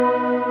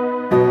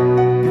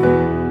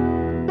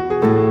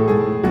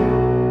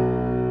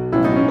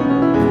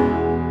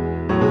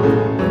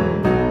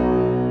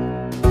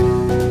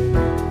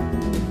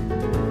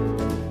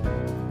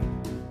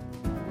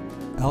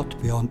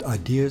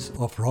ideas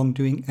of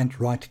wrongdoing and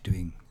right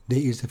doing. There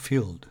is a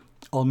field.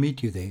 I'll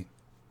meet you there.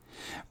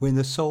 When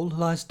the soul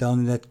lies down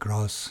in that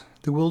grass,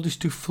 the world is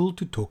too full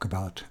to talk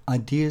about.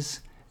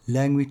 Ideas,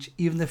 language,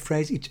 even the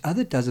phrase each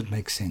other doesn't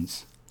make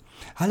sense.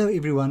 Hello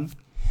everyone.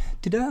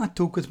 Today I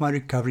talk with my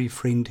recovery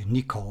friend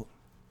Nicole.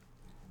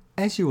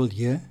 As you will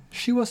hear,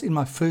 she was in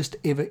my first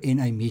ever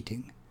NA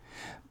meeting.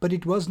 But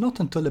it was not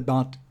until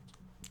about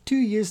 2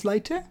 years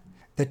later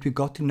that we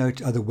got to know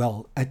each other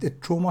well at a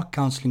trauma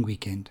counseling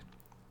weekend.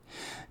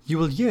 You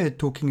will hear her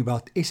talking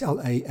about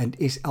SLA and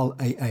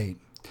SLAA.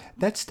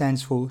 That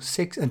stands for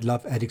Sex and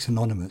Love Addicts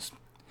Anonymous.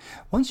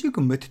 Once you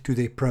commit to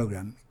their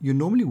program, you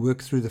normally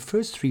work through the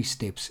first 3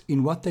 steps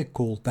in what they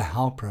call the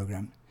HOW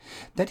program.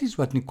 That is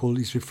what Nicole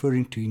is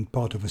referring to in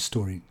part of her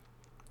story.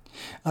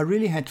 I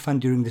really had fun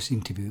during this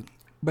interview,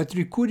 but the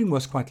recording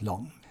was quite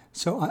long,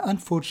 so I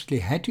unfortunately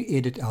had to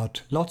edit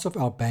out lots of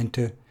our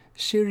banter,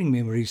 sharing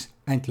memories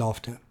and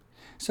laughter.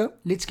 So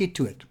let's get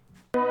to it.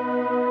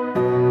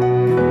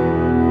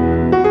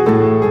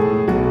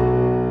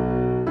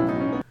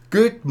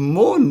 Good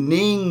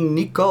morning,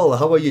 Nicole.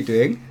 How are you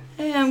doing?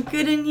 Hey, I'm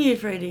good, and you,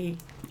 Freddie?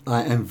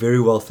 I am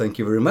very well, thank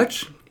you very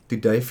much.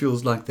 Today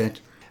feels like that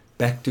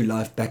back to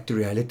life, back to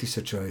reality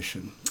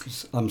situation.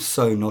 I'm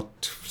so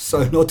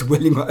not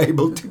willing or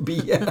able to be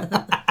here.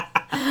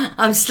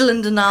 I'm still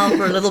in denial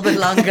for a little bit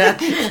longer.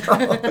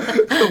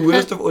 The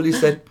worst of all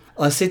is that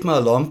I set my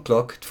alarm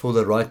clock for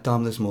the right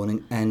time this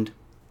morning, and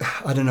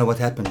I don't know what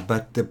happened,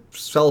 but the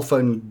cell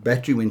phone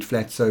battery went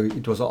flat, so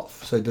it was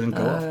off, so it didn't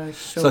go off.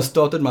 Sure. So I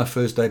started my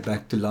first day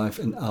back to life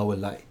an hour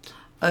late.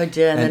 Oh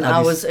dear, and then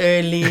I was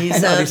early,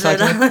 so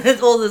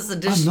all this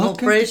additional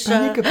pressure.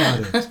 I'm not going to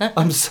panic about it.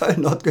 I'm so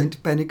not going to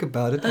panic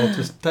about it. I'll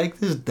just take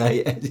this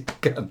day as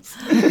it comes.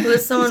 Well,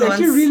 it's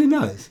actually really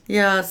nice.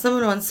 Yeah,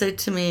 someone once said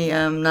to me,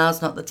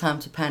 now's not the time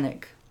to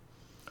panic.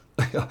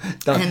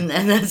 and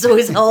that's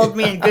always held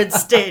me in good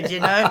stead,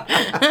 you know.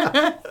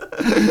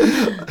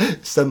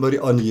 Somebody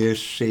on here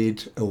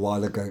shared a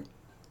while ago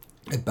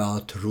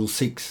about Rule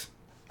 6.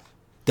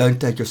 Don't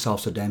take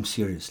yourself so damn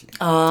seriously.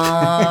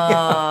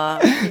 Yeah,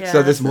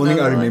 so this morning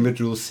I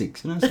remembered Rule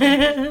 6. You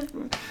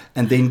know,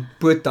 and then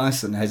poor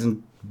Tyson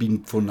hasn't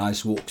been for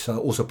nice walks. So I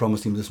also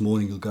promised him this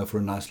morning he'll go for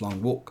a nice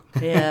long walk.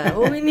 Yeah,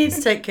 well, we need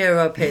to take care of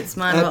our pets.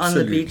 Mine were on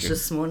the beach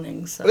this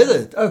morning. So. Is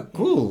it? Oh,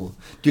 cool.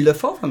 Do you live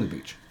far from the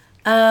beach?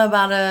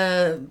 About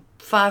a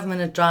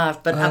 5-minute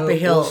drive, but up a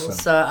hill. Awesome.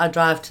 So I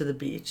drive to the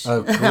beach.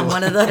 Oh, cool. I'm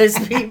one of those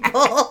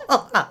people.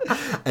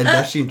 And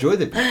does she enjoy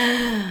the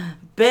beach?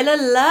 Bella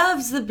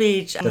loves the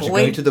beach. Does she go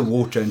into the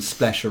water and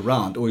splash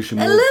around, or is she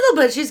more... A little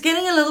bit. She's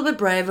getting a little bit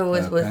braver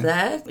with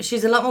that.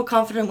 She's a lot more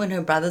confident when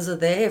her brothers are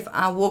there. If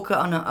I walk her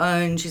on her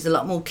own, she's a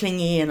lot more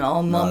clingy and,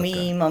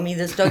 mommy,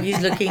 this doggy's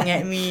looking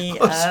at me.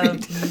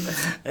 Sweet.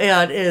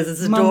 Yeah, it is.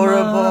 It's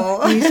adorable.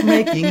 Mama, he's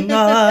making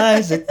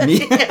eyes at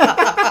me.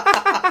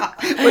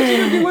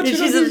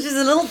 She's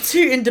a little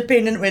too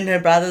independent when her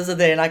brothers are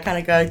there, and I kind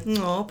of go,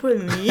 oh, poor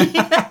me.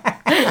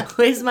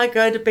 Where's my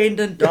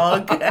codependent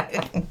dog?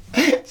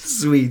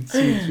 Sweet.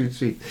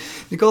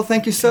 Nicole,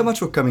 thank you so much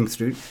for coming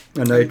through.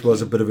 I know it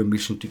was a bit of a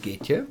mission to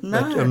get here.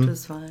 No, but, it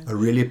was fine. I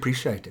really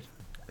appreciate it.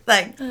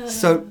 Thanks.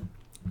 So,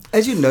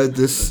 as you know,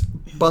 this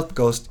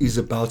podcast is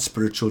about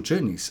spiritual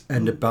journeys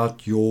and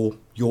about your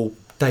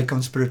take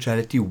on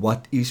spirituality.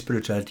 What is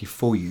spirituality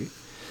for you?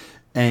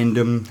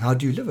 And how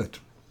do you live it?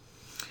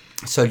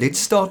 So let's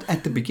start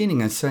at the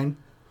beginning and saying,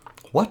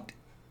 what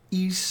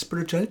is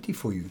spirituality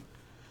for you?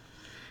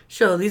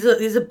 Sure, these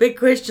are big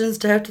questions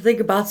to have to think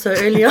about so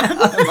early on.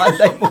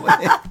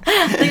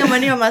 I think I'm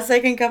only on my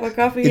second cup of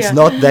coffee. It's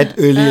not that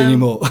early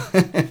anymore.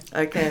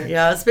 Okay,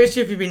 yeah,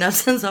 especially if you've been up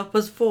since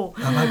 4:30.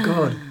 Oh my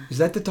God, is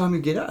that the time you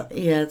get up?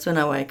 Yeah, it's when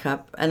I wake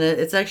up, and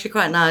it's actually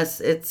quite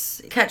nice.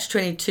 It's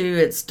catch-22.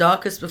 It's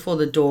darkest before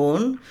the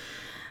dawn.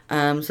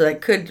 So that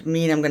could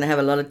mean I'm going to have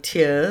a lot of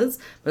tears,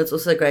 but it's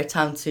also a great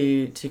time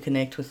to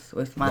connect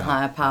with my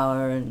higher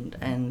power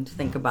and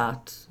think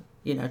about,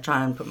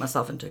 try and put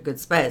myself into a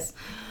good space.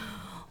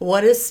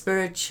 What is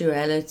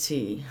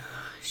spirituality?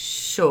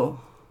 Sure.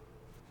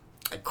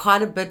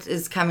 Quite a bit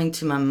is coming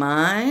to my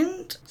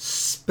mind.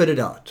 Spit it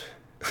out.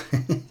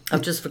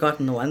 I've just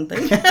forgotten the one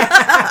thing.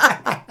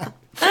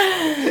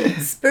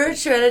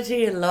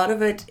 Spirituality, a lot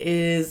of it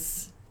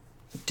is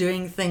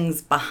doing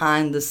things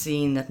behind the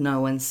scene that no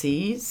one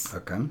sees.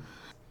 Okay.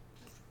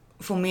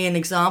 For me, an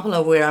example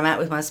of where I'm at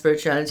with my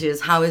spirituality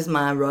is how is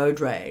my road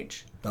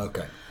rage?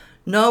 Okay.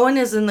 No one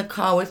is in the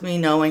car with me.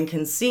 No one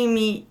can see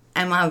me.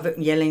 Am I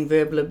yelling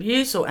verbal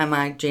abuse, or am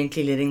I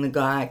gently letting the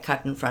guy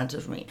cut in front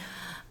of me?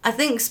 I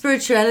think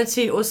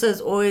spirituality also has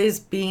always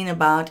been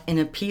about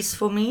inner peace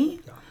for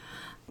me,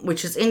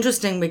 which is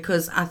interesting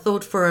because I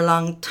thought for a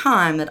long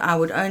time that I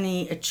would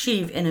only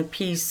achieve inner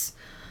peace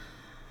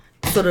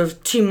sort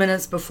of 2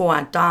 minutes before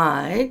I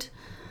died.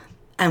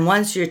 And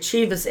once you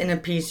achieve this inner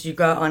peace, you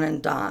go on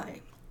and die.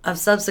 I've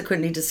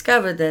subsequently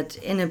discovered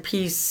that inner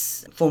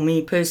peace for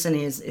me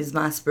personally is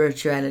my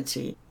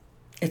spirituality.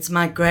 It's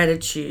my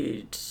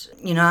gratitude.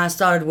 I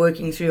started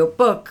working through your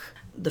book.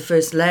 The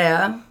first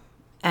layer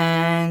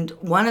And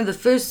in the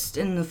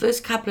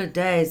first couple of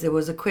days, there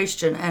was a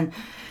question, and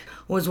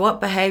was, what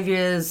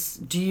behaviors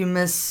do you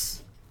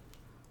miss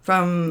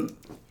from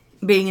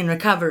being in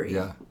recovery?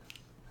 Yeah.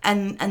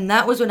 And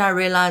that was when I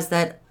realized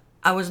that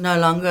I was no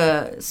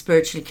longer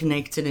spiritually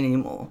connected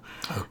anymore,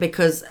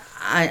 because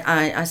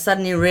I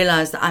suddenly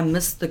realized that I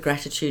missed the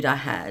gratitude I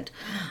had.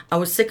 I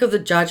was sick of the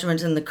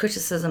judgment and the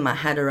criticism I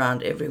had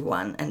around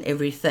everyone and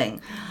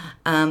everything.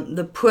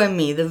 The poor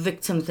me, the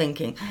victim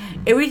thinking.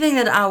 Everything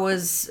that I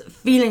was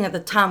feeling at the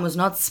time was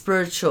not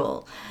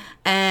spiritual.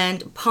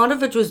 And part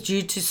of it was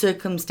due to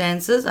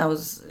circumstances. I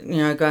was,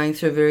 going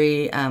through a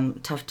very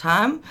tough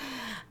time.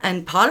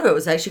 And part of it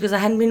was actually because I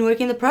hadn't been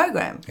working the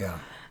program. Yeah.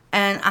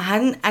 And I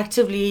hadn't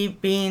actively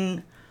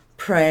been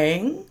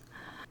praying.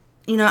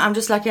 I'm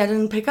just lucky I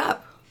didn't pick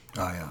up.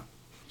 Oh, yeah.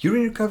 You're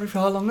in recovery for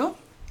how long now?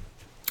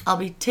 I'll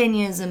be 10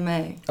 years in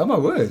May. Oh, my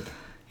word.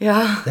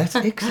 Yeah. That's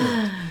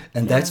excellent.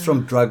 And that's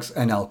from drugs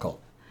and alcohol.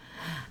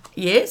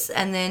 Yes,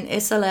 and then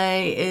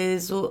SLA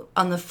is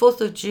on the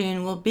 4th of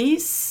June will be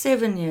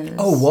 7 years.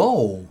 Oh,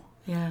 wow.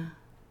 Yeah.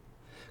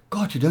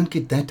 God, you don't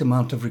get that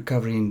amount of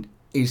recovery in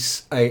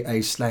SAA/SLAA.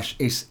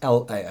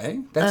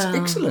 That's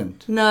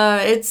excellent. No,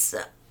 it's,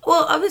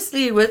 well,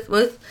 obviously with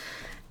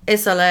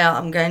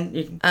SLA,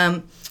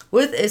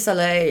 with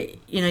SLA,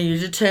 you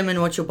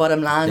determine what your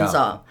bottom lines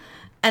are.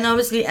 And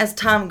obviously as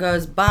time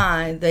goes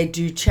by, they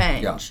do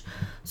change. Yeah.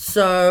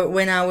 So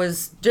when I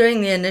was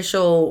doing the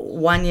initial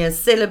 1 year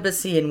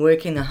celibacy and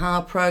working the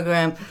HOW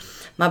program,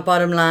 my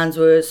bottom lines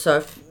were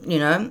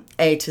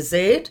A to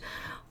Z.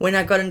 When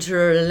I got into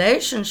a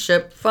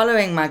relationship,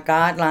 following my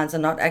guidelines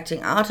and not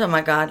acting out on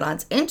my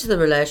guidelines into the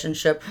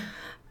relationship,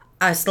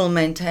 I still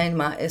maintained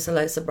my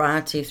SLA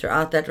sobriety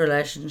throughout that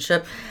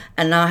relationship.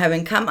 And now,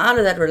 having come out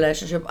of that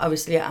relationship,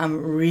 obviously I'm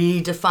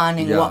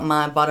redefining what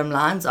my bottom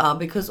lines are,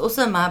 because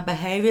also my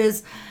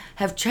behaviors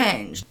have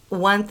changed.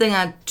 One thing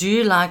I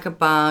do like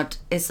about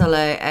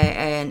SLA,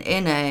 AA, and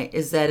NA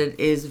is that it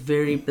is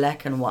very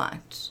black and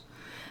white.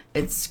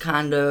 It's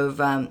kind of,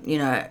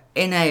 NA,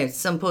 it's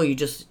simple.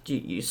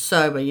 You're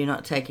sober. You're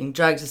not taking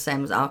drugs, the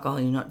same as alcohol.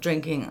 You're not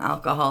drinking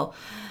alcohol.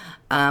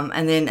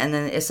 And then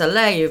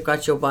SLA, you've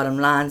got your bottom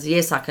lines.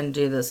 Yes, I can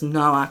do this.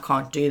 No, I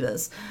can't do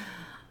this.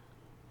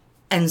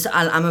 And so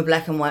I'm a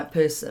black and white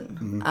person.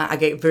 Mm-hmm. I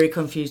get very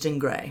confused in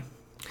grey.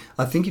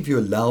 I think if you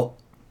allow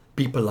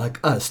people like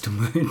us to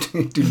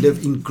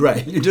live in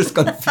grey, you just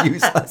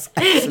confuse us,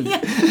 actually.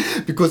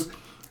 Because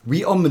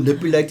we are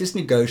manipulators,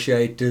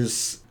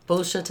 negotiators,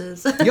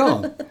 bullshitters.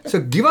 Yeah. So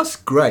give us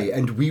grey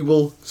and we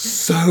will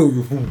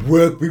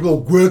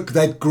work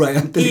that grey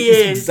until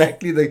it's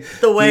exactly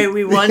the way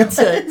we want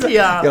it.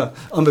 Yeah. Yeah.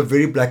 I'm a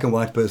very black and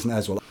white person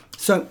as well.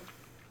 So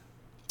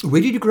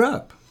where did you grow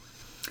up?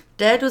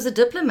 Dad was a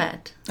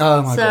diplomat.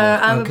 Oh my God. So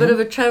I'm a bit of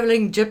a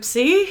travelling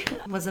gypsy.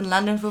 Was in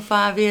London for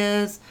 5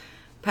 years.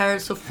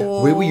 Paris for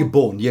 4. Where were you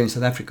born? Here in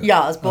South Africa?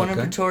 Yeah, I was born in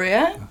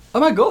Pretoria. Oh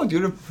my God,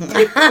 you're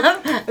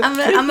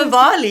I'm a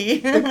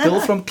Bali. A girl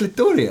from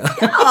Clitoria.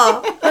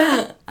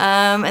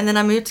 And then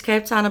I moved to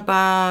Cape Town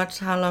about,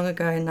 how long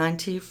ago? In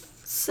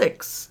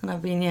 96. And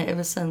I've been here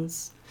ever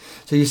since.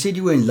 So you said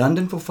you were in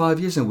London for 5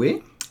 years, and where?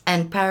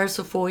 And Paris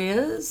for 4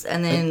 years.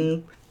 And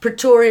then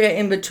Pretoria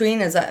in between,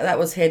 as that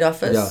was head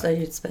office. So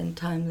you'd spend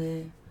time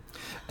there.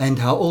 And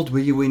how old were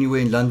you when you were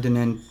in London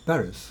and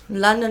Paris?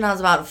 London, I was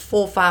about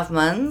 4 or 5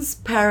 months.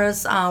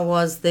 Paris, I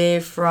was there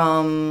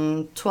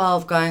from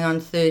 12 going on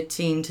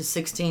 13 to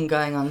 16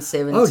 going on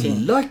 17. Oh,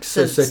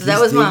 so that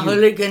was my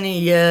hooligan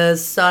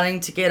years, starting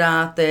to get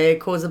out there,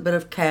 cause a bit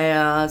of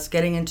chaos,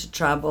 getting into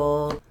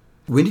trouble.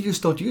 When did you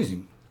start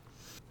using?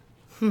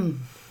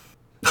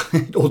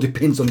 It all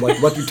depends on what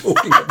you're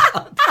talking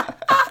about.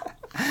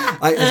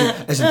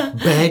 As in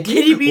badly?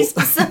 Can you be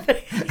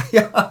specific?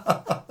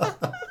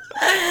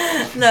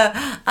 No,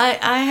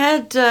 I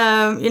had,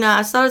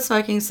 I started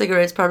smoking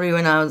cigarettes probably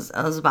when I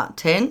was about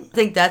 10. I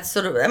think that's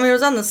sort of, it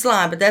was on the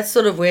slide, but that's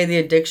sort of where the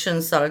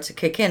addiction started to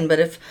kick in. But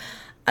if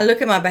I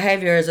look at my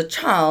behavior as a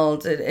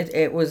child,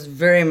 it was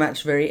very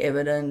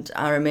evident.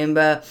 I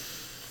remember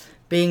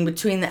being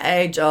between the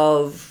age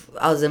of,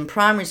 I was in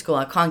primary school,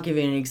 I can't give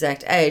you an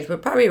exact age,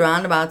 but probably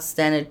around about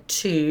standard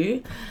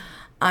 2,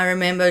 I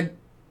remember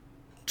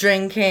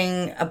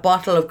drinking a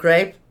bottle of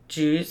grape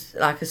juice,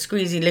 like a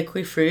squeezy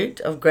liquid fruit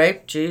of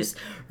grape juice,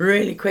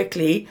 really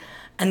quickly,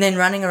 and then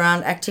running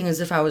around acting as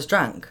if I was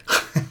drunk.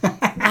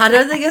 I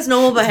don't think it's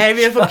normal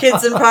behavior for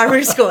kids in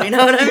primary school, you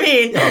know what I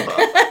mean?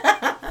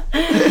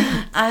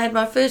 I had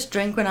my first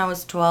drink when I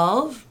was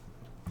 12.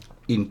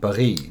 In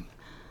Paris.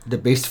 The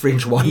best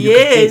French wine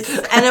Yes, you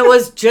could get. And it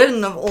was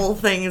gin of all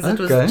things. It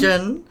Okay. was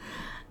gin.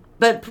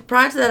 But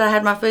prior to that, I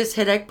had my first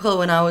headache pill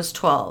when I was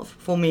 12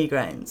 for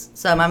migraines.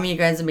 So my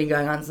migraines have been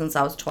going on since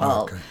I was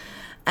 12. Okay.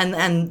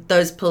 And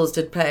those pills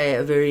did play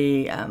a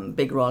very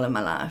big role in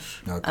my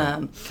life.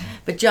 Okay.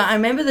 But yeah, I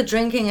remember the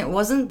drinking. It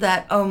wasn't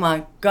that, oh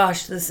my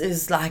gosh, this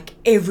is like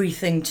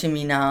everything to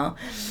me now.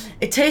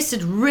 It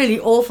tasted really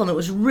awful, and it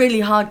was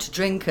really hard to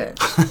drink it.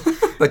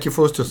 But you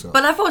forced yourself.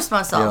 But I forced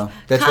myself. Yeah,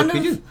 that's what we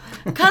do.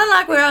 Kind of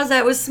like where I was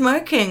at with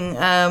smoking.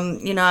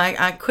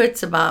 I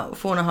quit about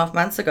 4.5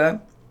 months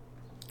ago.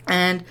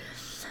 And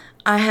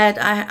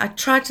I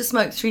tried to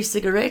smoke 3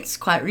 cigarettes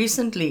quite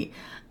recently.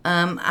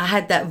 I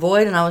had that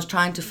void, and I was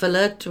trying to fill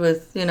it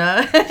with,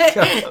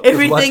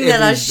 everything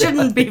that I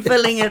shouldn't be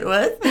filling it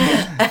with.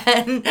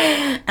 And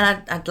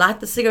I'd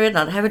light the cigarette, and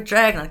I'd have a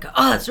drag, and I'd go,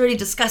 oh, it's really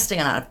disgusting.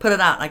 And I'd put it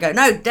out, and I'd go,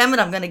 no, damn it,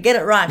 I'm going to get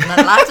it right. And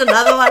I'd light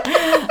another one.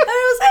 And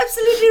it was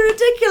absolutely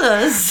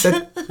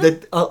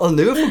ridiculous. I'll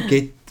never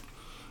forget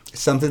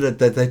something that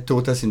they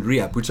taught us in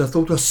rehab, which I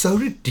thought was so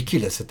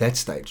ridiculous at that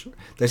stage.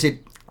 They said,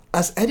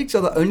 us addicts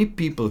are the only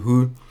people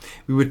who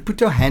we would put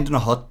our hand on a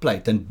hot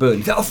plate and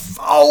burn.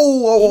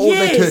 Oh,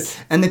 yes. that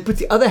hurt. And then put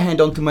the other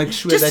hand on to make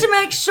sure Just to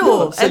make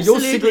sure. Yeah, so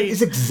absolutely. your cigarette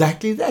is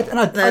exactly that. And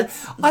I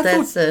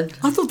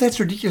thought that's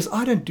ridiculous.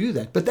 I don't do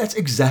that. But that's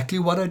exactly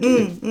what I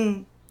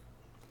do.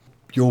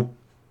 Your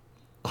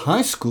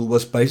high school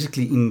was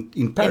basically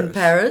in Paris. In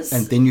Paris.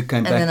 And then you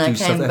came back to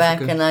South Africa. And then I came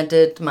back and I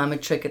did my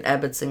matric at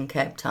Abbots in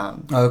Cape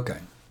Town. Okay.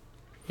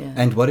 Yeah.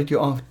 And what did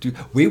you do?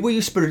 Where were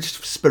you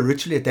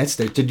spiritually at that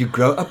stage? Did you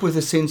grow up with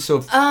a sense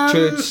of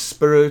church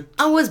spirit?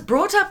 I was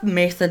brought up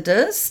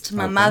Methodist.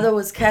 My mother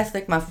was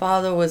Catholic. My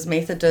father was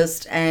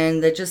Methodist.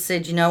 And they just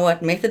said, you know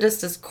what?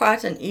 Methodist is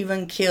quite an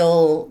even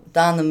keel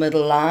down the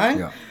middle line.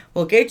 Yeah.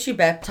 We'll get you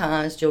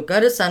baptized. You'll go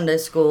to Sunday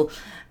school.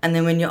 And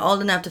then when you're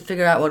old enough to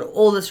figure out what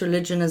all this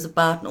religion is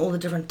about and all the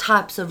different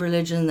types of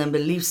religion and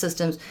belief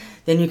systems,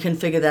 then you can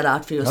figure that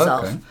out for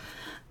yourself. Okay.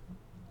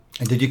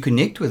 And did you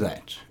connect with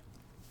that?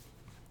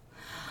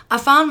 I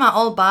found my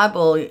old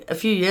Bible a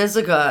few years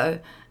ago,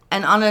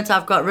 and on it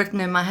I've got written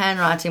in my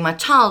handwriting, my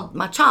child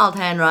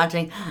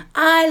handwriting,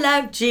 I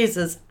love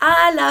Jesus,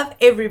 I love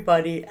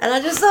everybody. And I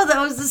just thought that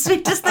was the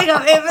sweetest thing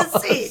I've ever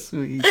seen.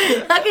 Sweet.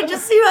 I could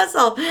just see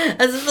myself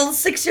as a little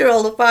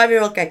 6-year-old or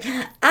 5-year-old going,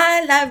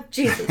 I love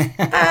Jesus,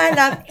 I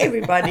love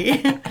everybody.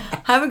 I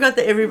haven't got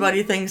the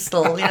everybody thing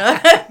still,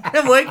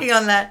 I'm working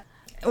on that.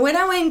 When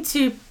I went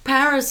to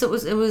Paris,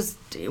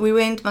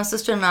 my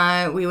sister and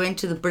I, we went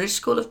to the British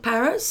School of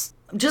Paris.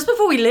 Just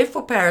before we left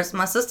for Paris,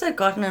 my sister had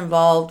gotten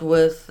involved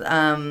with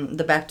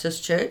the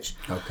Baptist church.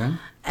 Okay.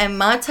 And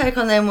my take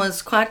on them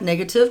was quite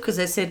negative because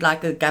they said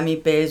like the gummy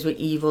bears were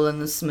evil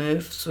and the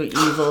Smurfs were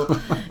evil.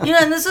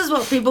 And this is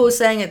what people were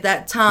saying at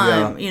that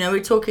time. Yeah.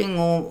 We're talking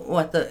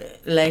the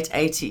late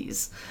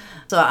 80s.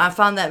 So I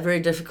found that very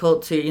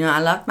difficult to, I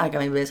loved my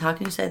gummy bears. How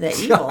can you say they're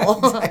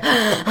evil? Like,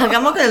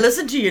 I'm not going to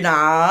listen to you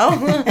now.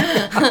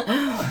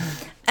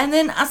 And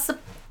then I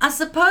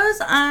suppose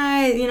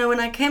when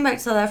I came back to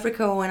South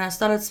Africa, or when I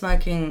started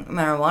smoking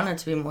marijuana,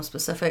 to be more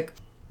specific,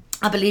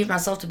 I believed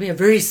myself to be a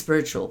very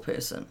spiritual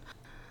person.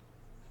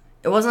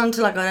 It wasn't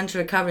until I got into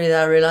recovery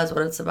that I realized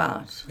what it's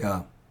about.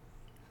 Yeah.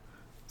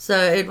 So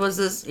it was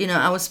this,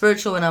 I was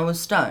spiritual when I was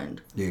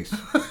stoned. Yes.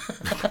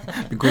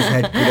 Because you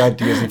had good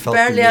ideas and felt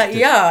Apparently,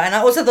 connected. and I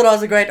also thought I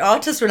was a great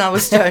artist when I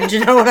was stoned,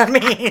 you know what I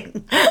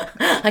mean?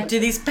 I'd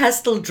do these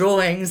pastel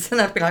drawings, and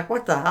I'd be like,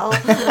 what the hell?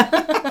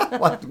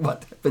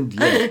 What happened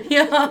here?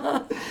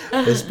 Yeah.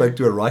 I spoke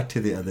to a writer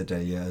the other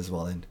day as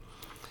well, and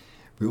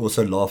we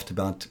also laughed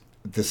about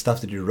the stuff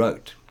that he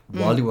wrote.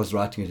 While he was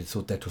writing it, he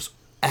thought that was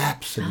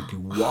absolutely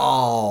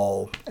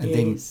wow. And Yes.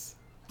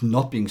 then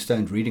not being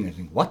stoned, reading it, and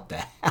think, what the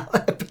hell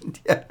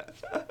happened here?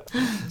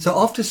 So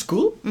after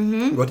school,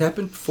 what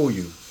happened for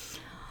you?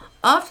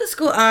 After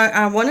school,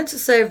 I wanted to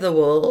save the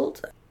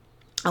world.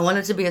 I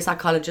wanted to be a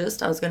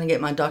psychologist. I was going to get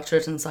my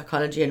doctorate in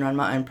psychology and run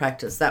my own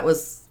practice. That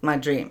was my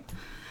dream.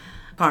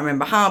 I can't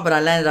remember how, but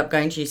I landed up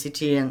going to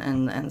UCT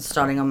and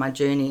starting on my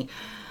journey.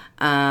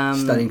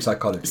 Studying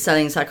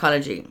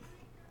psychology.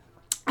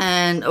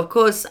 And of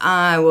course,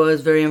 I was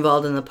very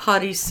involved in the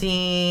party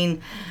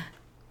scene.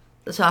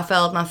 So I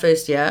failed my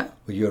first year.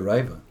 Were you a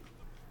raver?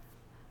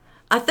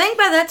 I think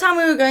by that time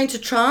we were going to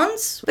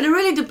trance, but it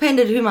really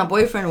depended who my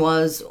boyfriend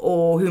was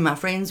or who my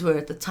friends were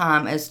at the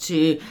time as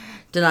to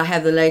did I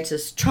have the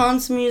latest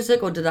trance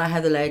music or did I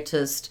have the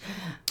latest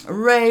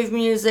rave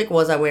music?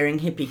 Was I wearing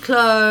hippie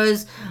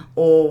clothes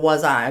or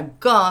was I a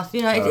goth?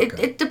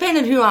 It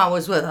depended who I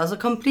was with. I was a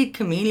complete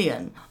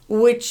chameleon,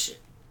 which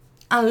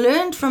I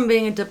learned from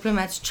being a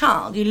diplomat's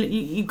child.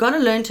 You got to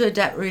learn to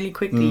adapt really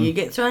quickly. You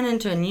get thrown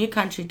into a new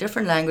country,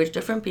 different language,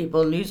 different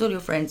people, lose all your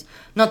friends.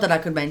 Not that I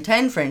could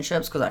maintain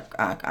friendships because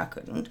I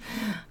couldn't.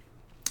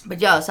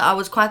 But yeah, so I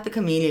was quite the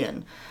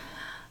chameleon.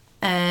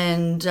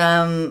 And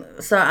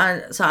so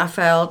I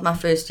failed my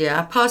first year.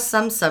 I passed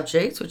some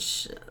subjects,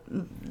 which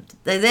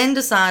they then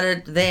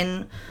decided,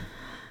 them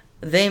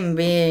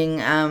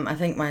being, I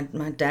think my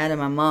dad and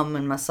my mom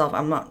and myself,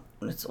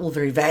 it's all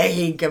very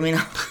vague. I mean,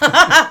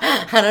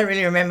 I don't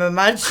really remember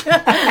much.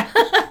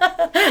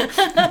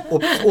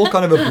 It's all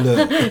kind of a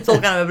blur. It's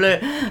all kind of a blur.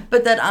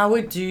 But that I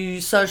would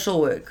do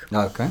social work.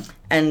 Okay.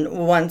 And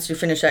once you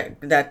finish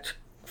that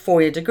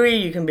 4-year degree,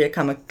 you can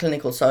become a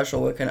clinical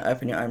social worker and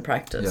open your own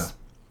practice. Yeah.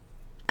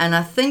 And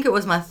I think it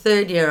was my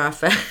 3rd year I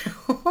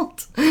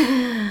failed.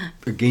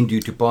 Again, due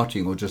to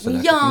partying or just a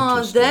lack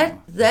of interest?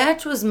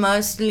 That was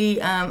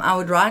mostly, I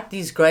would write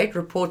these great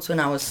reports when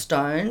I was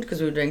stoned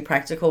because we were doing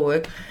practical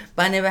work,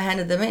 but I never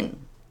handed them in.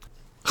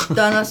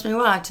 Don't ask me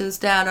why. To this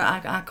day,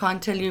 I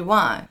can't tell you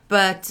why.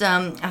 But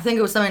I think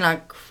it was something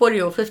like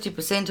 40 or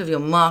 50% of your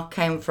mark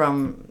came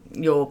from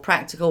your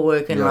practical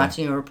work and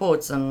writing your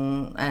reports,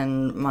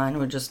 and mine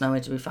were just nowhere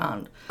to be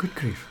found. Good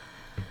grief.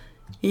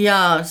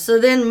 Yeah, so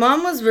then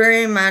Mom was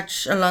very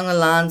much along the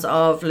lines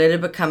of let her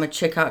become a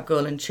checkout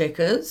girl in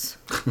Checkers.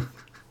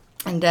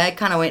 And Dad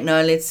kind of went,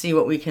 no, let's see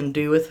what we can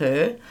do with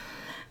her.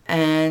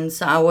 And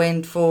so I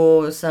went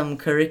for some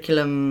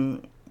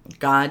curriculum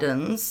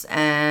guidance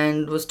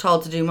and was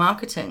told to do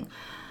marketing,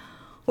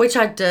 which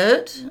I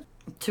did,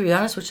 to be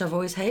honest, which I've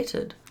always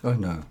hated. Oh,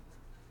 no.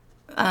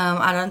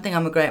 I don't think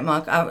I'm a great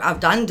marketer. I've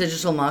done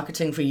digital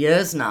marketing for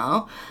years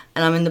now,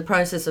 and I'm in the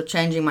process of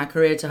changing my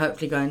career to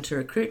hopefully go into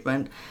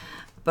recruitment.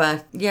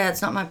 But yeah,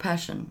 it's not my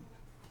passion.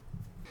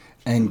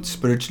 And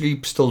spiritually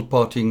still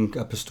partying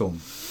up a storm?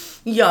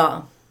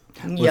 Yeah.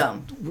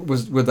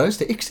 Were those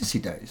the ecstasy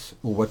days?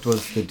 Or what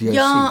was the DOC?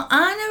 Yeah,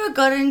 I never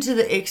got into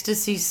the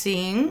ecstasy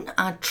scene.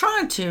 I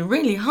tried to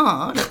really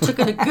hard. I took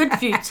it a good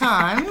few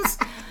times.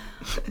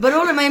 But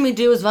all it made me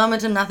do was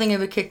vomit and nothing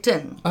ever kicked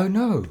in. Oh,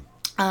 no.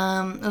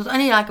 It was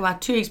only like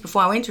about 2 weeks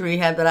before I went to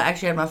rehab that I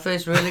actually had my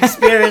first real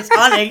experience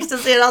on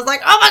ecstasy, and I was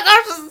like, oh my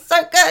gosh, this is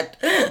so good.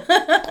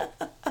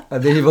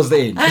 And then it was the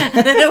end.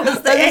 And then it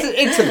was the end.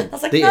 Excellent. I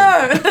was like,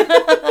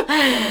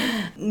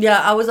 no. Yeah,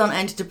 I was on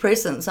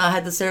antidepressants. I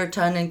had the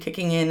serotonin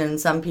kicking in, and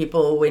some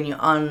people, when you're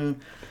on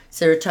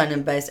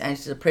serotonin-based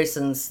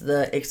antidepressants,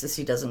 the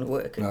ecstasy doesn't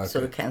work. It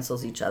sort of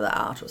cancels each other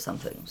out or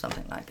something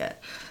like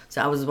that.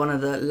 So I was one of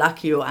the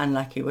lucky or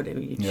unlucky, whatever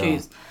you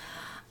choose.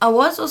 I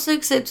was also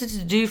accepted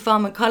to do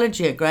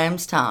pharmacology at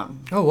Grahamstown.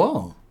 Oh,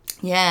 wow.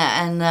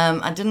 Yeah, and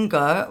I didn't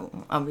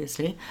go,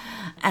 obviously,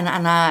 and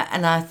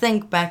I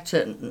think back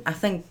to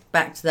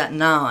that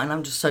now, and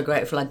I'm just so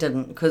grateful I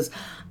didn't, because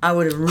I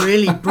would have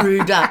really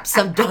brewed up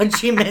some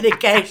dodgy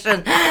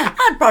medication.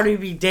 I'd probably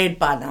be dead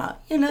by now.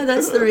 You know,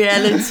 that's the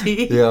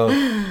reality.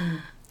 Yeah,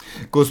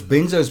 because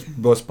benzos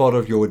was part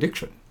of your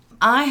addiction.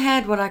 I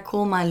had what I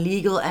call my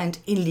legal and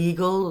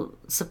illegal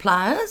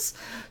suppliers.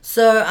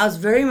 So I was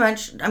very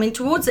much, I mean,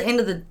 towards the end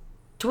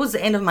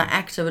of my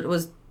active,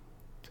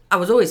 I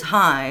was always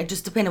high. It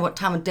just depended what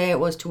time of day it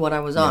was to what I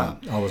was on.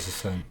 Yeah, I was the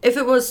same. If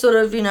it was sort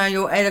of,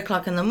 you're 8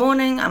 o'clock in the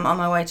morning, I'm on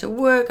my way to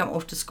work, I'm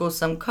off to score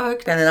some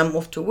coke, and then I'm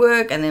off to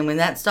work, and then when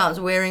that starts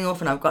wearing off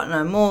and I've got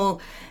no more,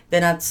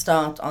 then I'd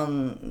start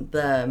on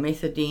the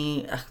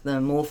the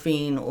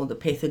morphine or the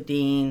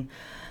pethidine,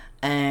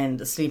 and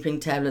the sleeping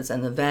tablets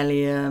and the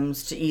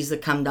Valiums to ease the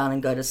come down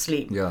and go to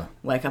sleep. Yeah.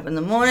 Wake up in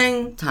the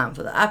morning, time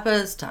for the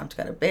uppers, time to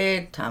go to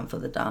bed, time for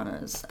the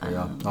downers.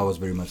 Yeah, I was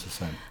very much the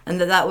same. And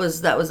that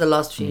was the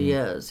last few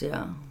years,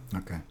 yeah.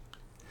 Okay.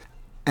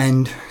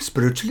 And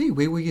spiritually,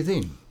 where were you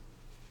then?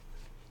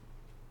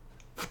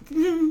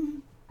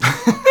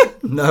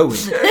 No.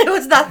 It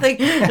was nothing.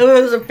 It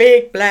was a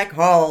big black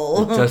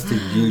hole. Just a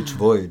huge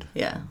void.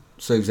 Yeah.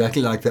 So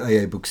exactly like the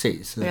AA book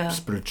says, a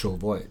spiritual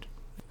void.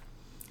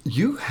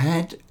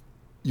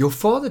 Your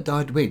father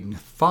died when?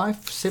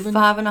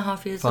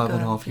 5.5 years ago.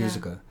 5.5 years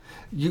ago.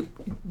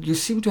 You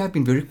seem to have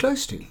been very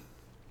close to him.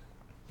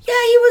 Yeah,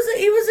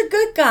 he was a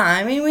good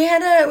guy. I mean, we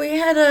had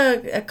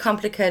a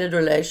complicated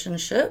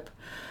relationship,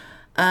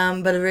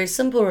 but a very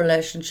simple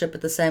relationship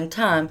at the same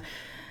time.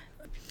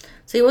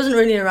 So he wasn't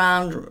really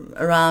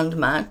around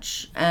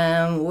much,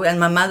 and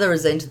my mother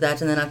resented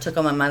that, and then I took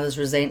on my mother's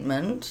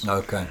resentment.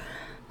 Okay.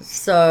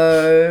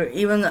 So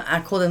even I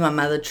call them my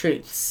mother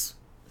truths.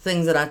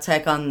 Things that I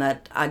take on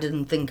that I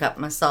didn't think up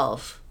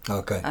myself.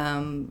 Okay.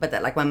 But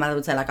that, like my mother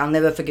would say, like, I'll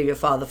never forgive your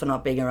father for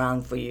not being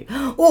around for you.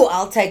 Oh,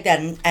 I'll take that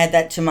and add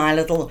that to my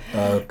little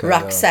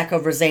rucksack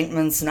of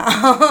resentments now.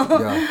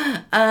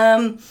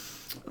 Yeah.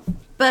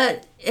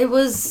 But it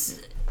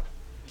was,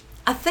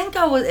 I think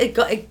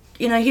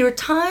he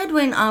retired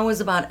when I was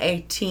about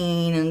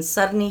 18, and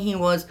suddenly he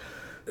was,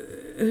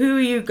 who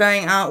are you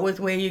going out with,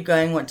 where are you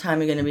going, what time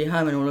are you going to be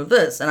home, and all of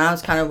this. And I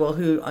was kind of, well,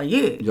 who are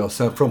you? Yeah,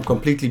 so from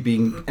completely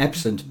being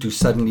absent to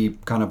suddenly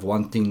kind of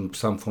wanting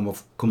some form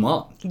of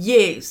command.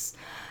 Yes.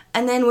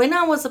 And then when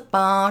I was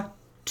about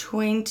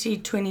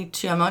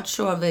 22, I'm not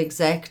sure of the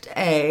exact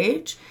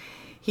age,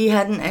 he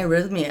had an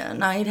arrhythmia.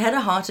 Now, he'd had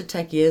a heart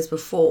attack years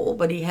before,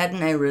 but he had an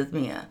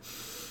arrhythmia.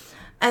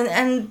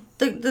 And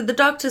the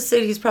doctor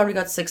said he's probably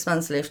got 6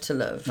 months left to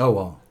live. Oh,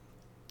 wow.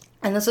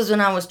 And this was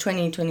when I was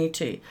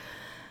 22.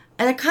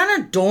 And it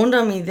kind of dawned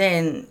on me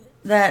then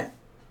that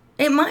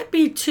it might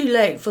be too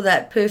late for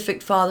that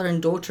perfect father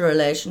and daughter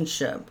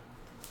relationship,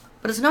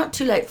 but it's not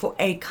too late for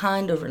a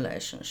kind of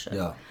relationship.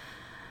 Yeah.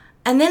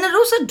 And then it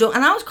also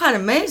and I was quite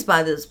amazed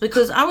by this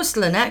because I was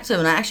still inactive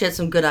and I actually had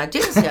some good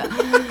ideas here.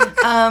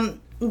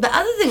 The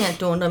other thing that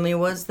dawned on me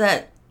was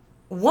that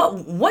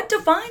what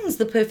defines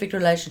the perfect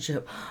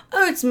relationship?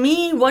 Oh, it's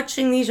me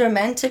watching these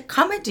romantic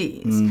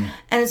comedies, and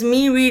it's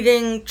me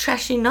reading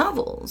trashy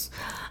novels,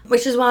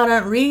 which is why I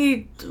don't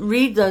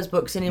read those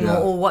books anymore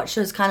or watch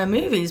those kind of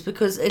movies,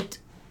 because it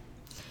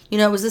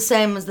was the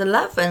same as the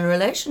love and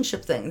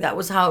relationship thing. That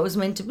was how it was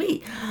meant to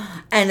be,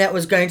 and that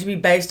was going to be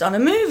based on a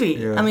movie.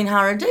 Yeah. I mean,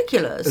 how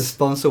ridiculous! A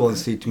sponsor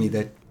once said to me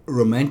that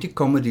romantic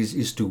comedies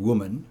is to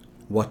women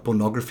what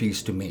pornography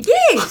is to men.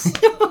 Yes,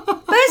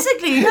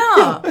 basically,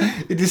 yeah.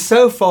 It is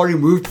so far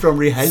removed from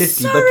reality,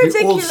 So but we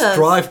all ridiculous.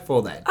 strive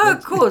for that. Oh,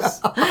 of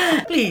course.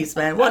 Please,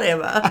 man,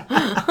 whatever.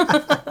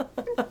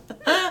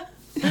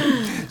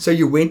 So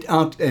you went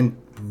out and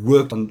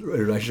worked on a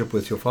relationship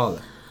with your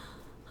father.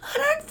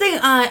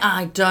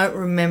 I don't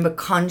remember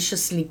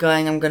consciously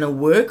going, I'm going to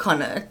work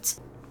on it.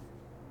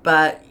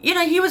 But,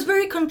 he was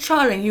very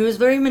controlling. He was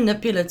very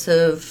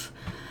manipulative.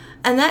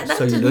 And that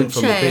So you didn't learned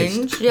from the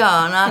change. best.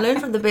 Yeah, and I learned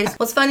from the best.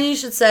 Well, it's funny you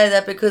should say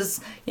that, because,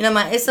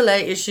 my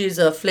SLA issues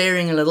are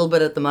flaring a little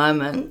bit at the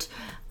moment.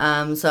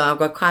 So I've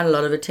got quite a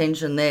lot of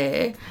attention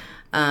there.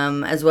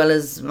 As well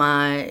as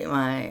my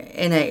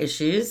NA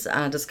issues.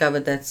 I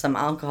discovered that some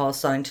alcohol is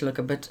starting to look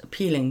a bit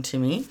appealing to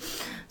me.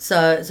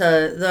 So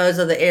those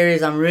are the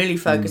areas I'm really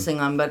focusing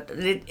on. But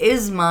it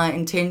is my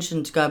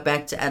intention to go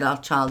back to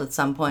adult child at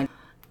some point.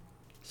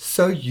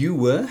 So you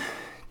were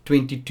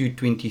 22,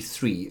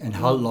 23, and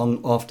how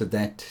long after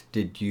that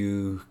did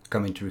you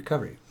come into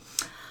recovery?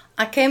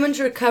 I came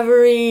into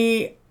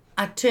recovery,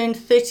 I turned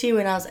 30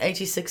 when I was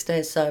 86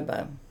 days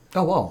sober.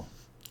 Oh, wow.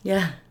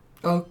 Yeah.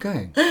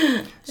 Okay.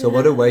 So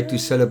what a way to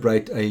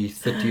celebrate a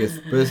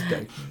 30th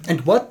birthday.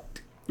 And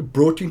what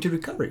brought you into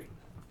recovery?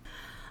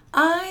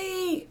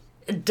 I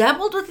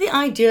dabbled with the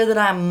idea that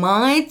I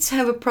might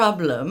have a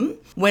problem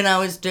when I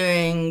was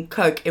doing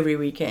coke every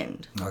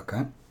weekend.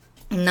 Okay.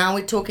 Now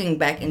we're talking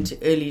back into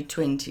early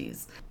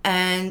 20s.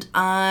 And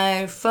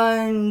I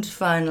phoned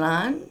Phone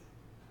Line.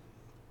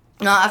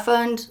 No, I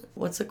phoned,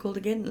 what's it called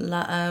again?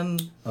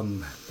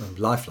 Lifeline.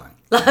 Lifeline.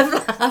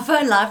 I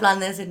phoned Lifeline.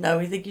 They said, no,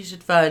 we think you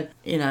should phone,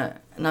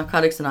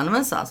 Narcotics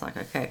Anonymous. I was like,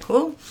 okay,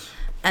 cool.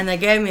 And they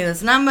gave me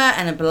this number,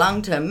 and it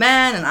belonged to a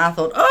man. And I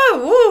thought,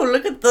 oh, woo,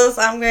 look at this.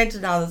 I'm going to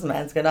know this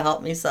man's going to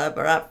help me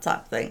sober up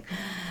type thing.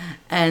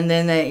 And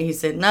then he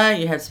said, no,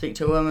 you have to speak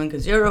to a woman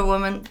because you're a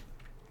woman.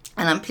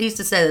 And I'm pleased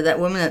to say that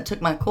woman that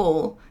took my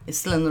call is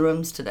still in the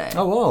rooms today.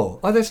 Oh, wow.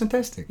 Oh, that's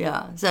fantastic.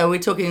 Yeah. So we're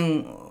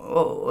talking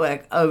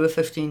like over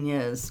 15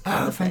 years.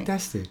 Kind Oh, of thing.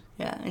 fantastic.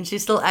 Yeah, and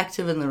she's still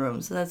active in the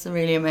room, so that's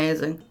really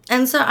amazing.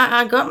 And so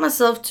I got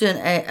myself to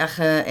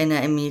an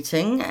NA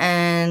meeting,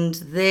 and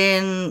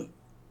then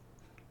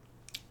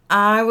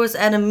I was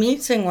at a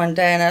meeting one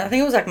day, and I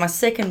think it was like my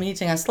second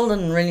meeting. I still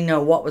didn't really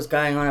know what was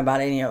going on about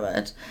any of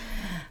it.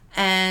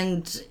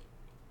 And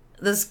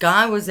this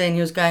guy was there, and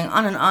he was going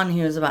on and on.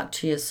 He was about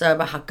 2 years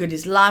sober, how good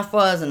his life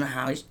was, and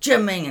how he's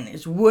gymming, and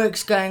his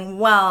work's going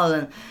well,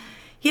 and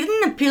he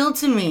didn't appeal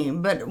to me,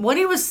 but what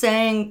he was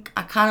saying,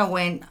 I kind of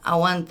went, I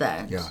want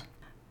that. Yeah.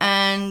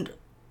 And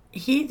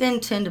he then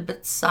turned a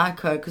bit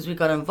psycho because we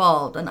got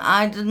involved, and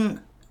I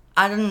didn't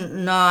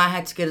know I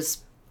had to get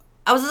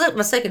I was at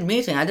my second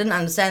meeting. I didn't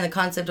understand the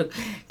concept of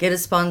get a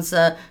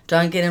sponsor,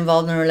 don't get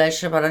involved in a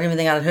relationship. I don't even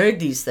think I'd heard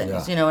these things.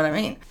 Yeah. You know what I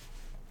mean?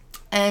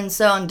 And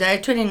so on day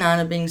 29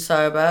 of being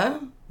sober,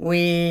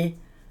 we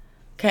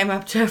came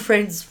up to a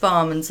friend's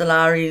farm in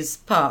Salari's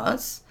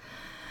Pass.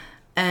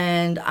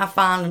 And I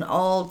found an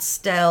old,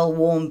 stale,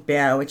 warm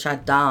beer, which I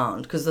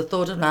downed, because the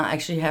thought of now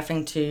actually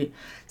having to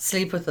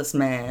sleep with this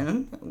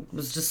man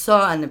was just so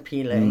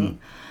unappealing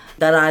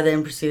that I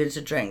then proceeded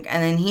to drink.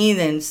 And then he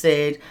then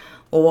said,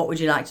 well, what would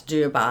you like to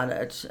do about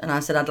it? And I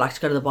said, I'd like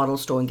to go to the bottle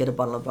store and get a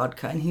bottle of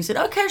vodka. And he said,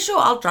 okay, sure,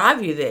 I'll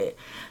drive you there.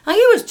 Now,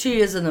 he was 2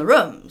 years in the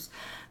rooms,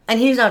 and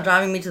he's now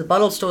driving me to the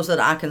bottle store so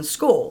that I can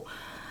score.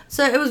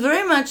 So it was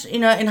very much,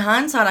 in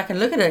hindsight, I can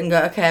look at it and go,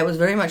 okay, it was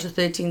very much a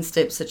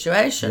 13-step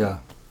situation. Yeah.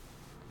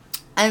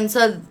 And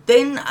so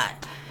then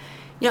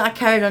I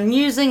carried on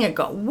using. It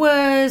got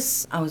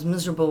worse. I was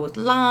miserable with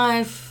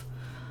life.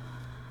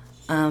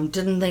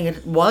 Didn't think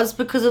it was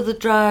because of the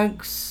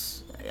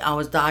drugs. I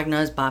was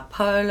diagnosed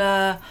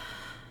bipolar.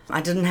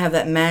 I didn't have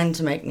that man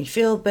to make me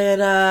feel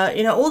better.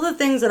 All the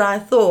things that I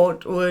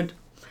thought would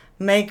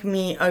make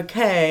me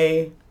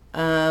okay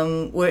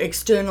were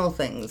external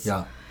things.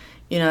 Yeah.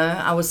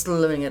 I was still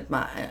living at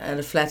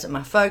a flat at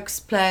my folks'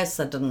 place.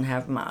 I didn't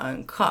have my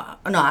own car.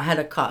 No, I had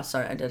a car.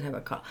 Sorry, I did have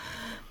a car.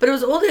 But it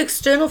was all the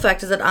external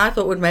factors that I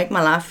thought would make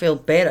my life feel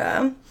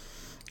better.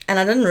 And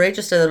I didn't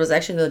register that it was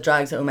actually the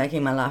drugs that were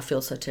making my life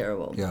feel so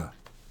terrible. Yeah.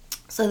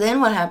 So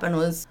then what happened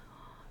was,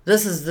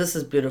 this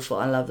is beautiful.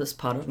 I love this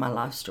part of my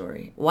life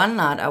story. One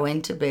night I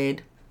went to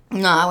bed.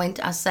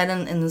 I sat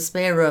in the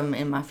spare room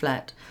in my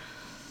flat.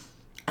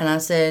 And I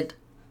said,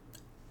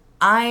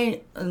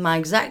 my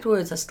exact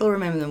words, I still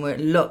remember them, were,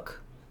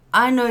 look,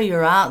 I know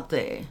you're out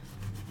there,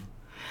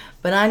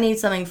 but I need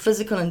something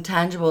physical and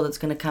tangible that's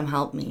going to come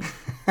help me.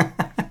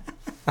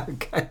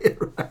 Okay,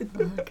 right.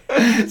 Okay.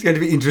 It's going to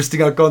be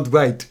interesting. I can't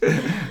wait.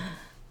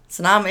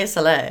 So now I'm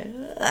SLA,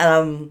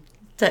 and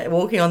I'm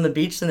walking on the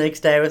beach the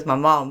next day with my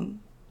mom,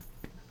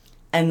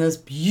 and this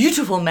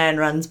beautiful man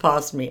runs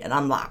past me, and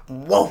I'm like,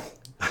 whoa.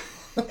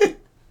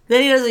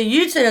 Then he does a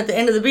U-turn at the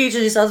end of the beach,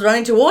 and he starts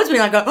running towards me,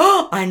 and I go,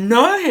 oh, I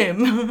know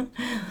him.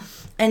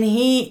 And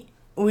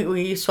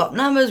we swapped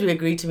numbers, we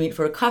agreed to meet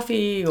for a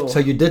coffee. So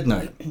you did know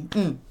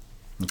him?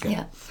 Okay.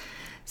 Yeah.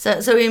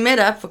 So we met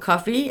up for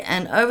coffee,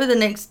 and over the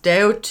next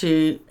day or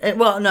two,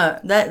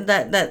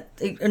 that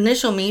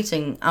initial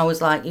meeting, I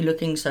was like, you're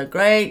looking so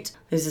great.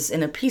 There's this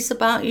inner peace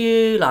about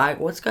you. Like,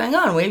 what's going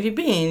on? Where have you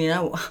been? You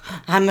know,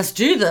 I must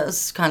do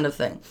this kind of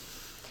thing.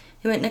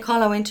 He went,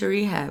 Nicole, I went to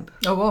rehab.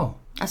 Oh, wow.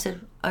 I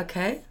said,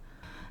 okay.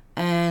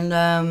 And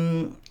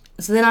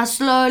so then I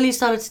slowly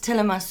started to tell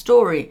him my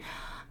story.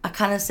 I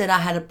kind of said I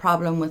had a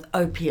problem with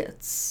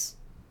opiates.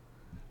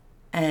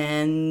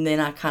 And then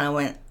I kind of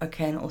went,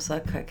 okay, and also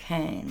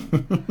cocaine.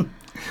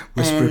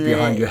 Whisper it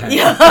behind your hand.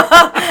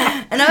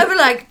 Yeah. And over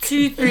like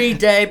 2-3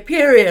 day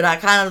period,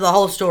 the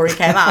whole story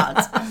came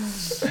out.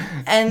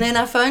 And then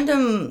I phoned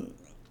him.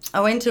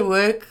 I went to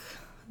work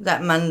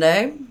that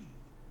Monday,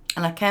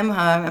 and I came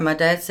home, and my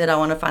dad said, I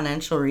want a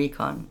financial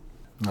recon.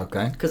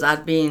 Okay. Because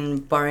I'd been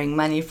borrowing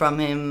money from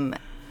him.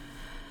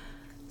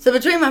 So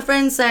between my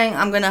friends saying,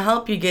 I'm going to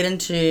help you get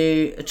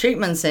into a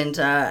treatment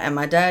center, and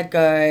my dad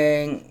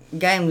going,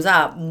 game's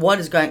up, what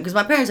is going... Because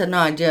my parents had no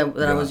idea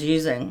that I was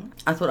using.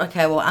 I thought,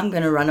 okay, well, I'm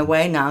going to run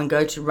away now and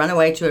run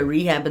away to a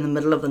rehab in the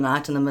middle of the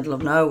night in the middle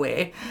of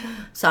nowhere.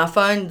 So I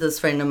phoned this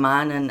friend of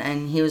mine,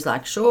 and he was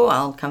like, sure,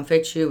 I'll come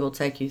fetch you, we'll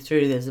take you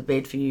through, there's a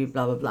bed for you,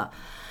 blah, blah, blah.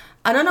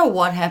 I don't know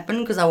what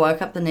happened, because I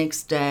woke up the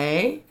next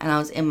day, and I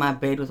was in my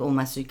bed with all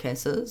my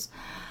suitcases.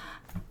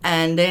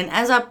 And then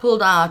as I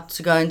pulled out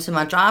to go into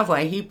my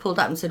driveway, he pulled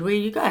up and said, where are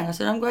you going? I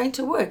said, I'm going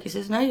to work. He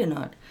says, no, you're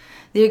not.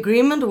 The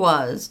agreement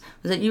was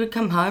that you would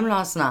come home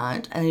last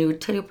night and you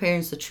would tell your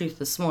parents the truth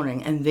this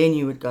morning, and then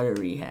you would go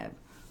to rehab.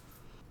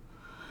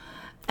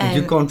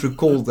 And you can't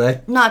recall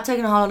that? No, I'd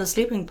taken a whole lot of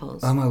sleeping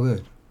pills. Oh, my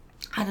word.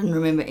 I didn't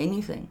remember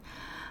anything.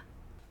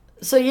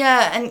 So,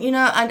 yeah, and, you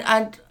know,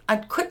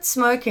 I'd quit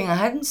smoking. I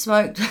hadn't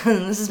smoked.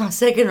 This is my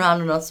second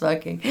round of not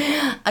smoking.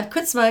 I'd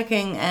quit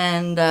smoking,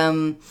 and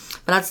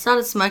but I'd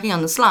started smoking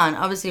on the sly. And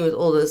obviously, with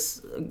all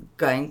this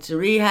going to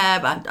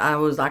rehab, I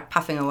was like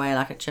puffing away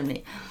like a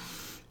chimney.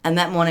 And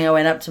that morning, I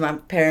went up to my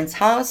parents'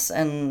 house,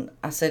 and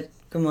I said,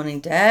 "Good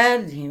morning,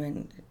 Dad." He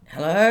went,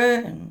 "Hello,"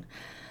 and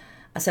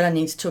I said, "I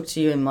need to talk to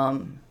you and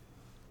Mom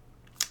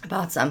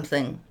about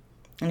something."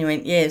 And he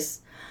went,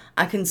 "Yes,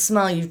 I can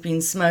smell you've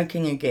been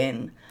smoking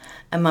again."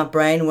 And my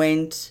brain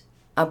went,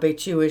 I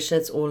bet you wish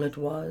that's all it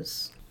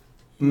was.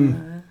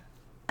 And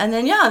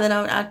then,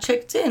 I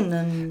checked in.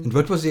 And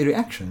what was their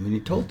reaction when you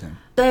told them?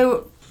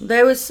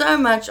 They were so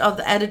much of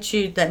the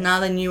attitude that now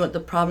they knew what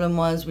the problem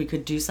was, we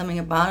could do something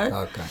about it.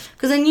 Okay.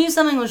 Because they knew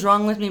something was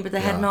wrong with me, but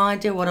they had no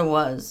idea what it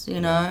was,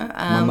 you know.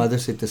 My mother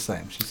said the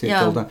same. She said,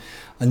 told them,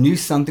 I knew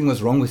something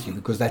was wrong with you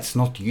because that's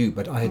not you,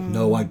 but I had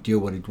no idea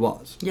what it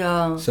was.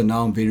 Yeah. So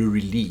now I'm very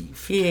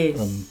relieved.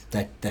 Yes.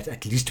 That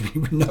at least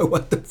we know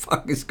what the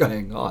fuck is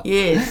going on.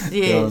 Yes,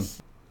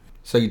 yes.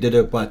 So you did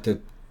a 28-day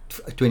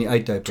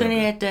program?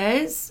 28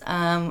 days.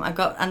 I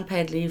got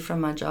unpaid leave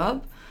from my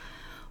job.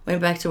 Went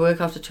back to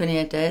work after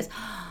 28 days.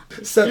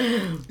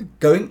 So,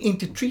 going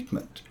into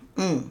treatment,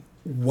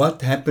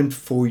 what happened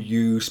for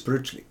you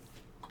spiritually?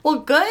 Well,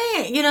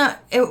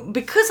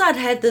 because I'd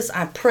had this,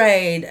 I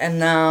prayed, and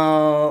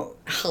now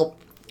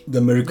the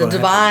miracle, the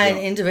divine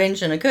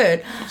intervention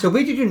occurred. So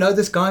where did you know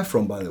this guy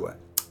from, by the way?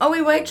 Oh,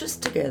 we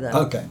waitressed together.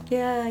 Okay.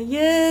 Yeah,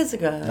 years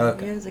ago.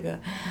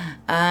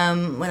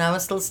 When I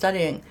was still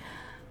studying.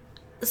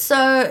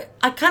 So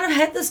I kind of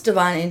had this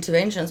divine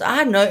intervention. So I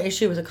had no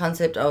issue with the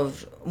concept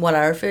of what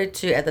I referred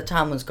to at the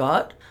time was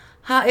God.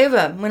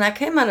 However, when I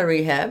came out of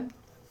rehab,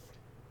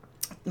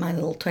 my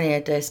little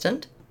 28-day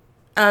stint,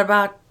 at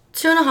about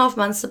 2.5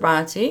 months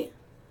sobriety,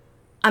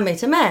 I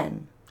met a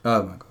man.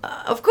 Oh, my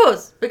God. Of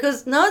course,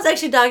 because no one's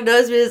actually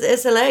diagnosed me as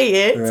SLA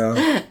yet.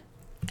 Yeah.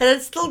 And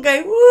it's still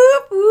going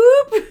whoop,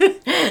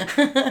 whoop.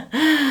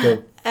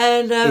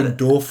 And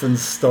endorphins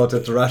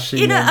started rushing.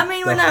 You know, I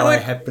mean, when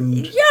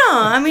happened. Yeah,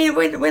 I mean,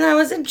 when I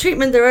was in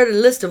treatment, they wrote a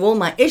list of all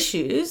my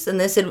issues, and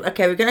they said,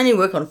 okay, we can only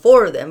work on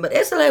 4 of them, but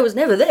SLA was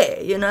never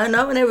there. You know,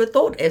 no one ever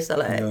thought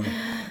SLA. Yeah.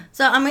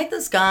 So I met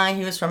this guy.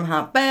 He was from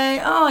Hart Bay.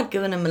 Oh, I'd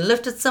given him a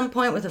lift at some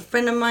point with a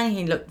friend of mine.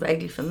 He looked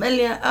vaguely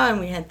familiar. Oh, and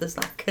we had this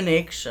like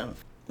connection.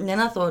 And then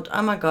I thought,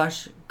 oh my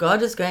gosh,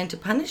 God is going to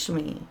punish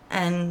me,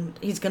 and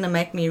he's going to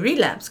make me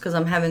relapse because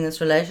I'm having this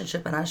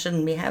relationship and I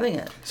shouldn't be having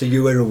it. So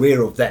you were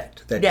aware of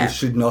that you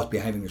should not be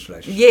having this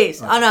relationship?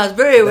 Yes. I know, I was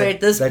very aware at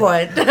this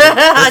point.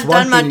 I'd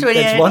done my 28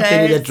 days. That's one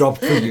thing that dropped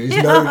for you, is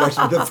no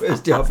relation with the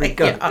first year of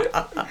recovery.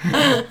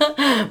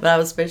 But I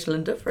was special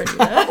and different, you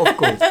know? Of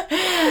course.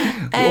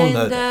 We all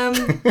know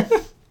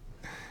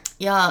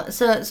that.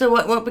 So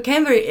what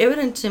became very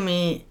evident to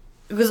me,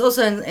 because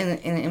also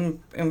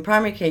in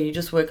primary care, you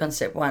just work on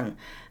step 1.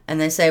 And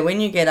they say,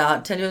 when you get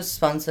out, tell your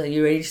sponsor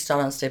you're ready to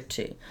start on step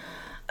 2.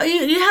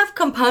 You have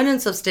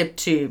components of step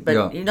 2,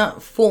 but you're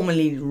not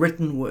formally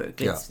written work.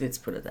 Let's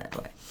put it that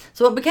way.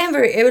 So what became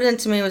very evident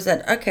to me was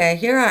that, okay,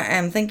 here I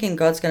am thinking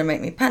God's going to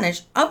make me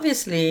punish.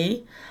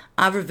 Obviously,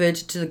 I've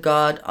reverted to the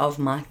God of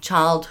my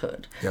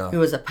childhood, Yeah. who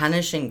was a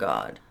punishing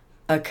God.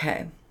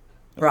 Okay,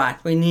 right,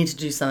 we need to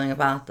do something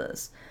about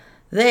this.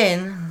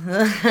 Then,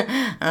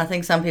 and I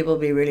think some people will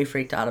be really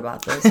freaked out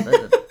about this,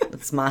 but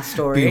it's my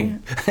story.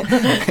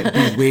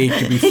 Beware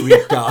to be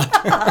freaked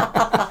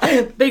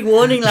out. Big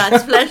warning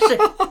lights flashing.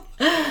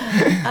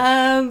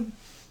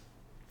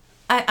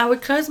 I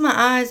would close my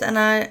eyes and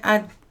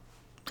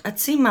I'd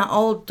see my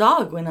old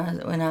dog when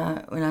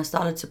I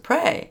started to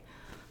pray.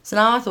 So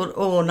now I thought,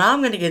 oh, now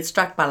I'm going to get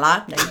struck by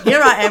lightning.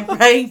 Here I am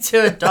praying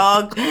to a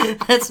dog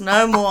that's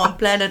no more on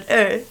planet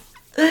Earth.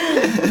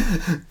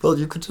 Well,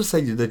 you could just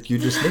say that you're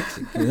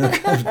dyslexic,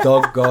 kind of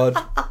dog god.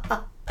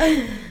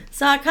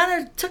 So I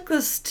kind of took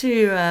this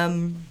to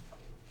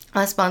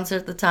my sponsor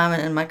at the time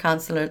and my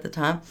counselor at the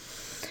time.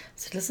 I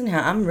said, listen here,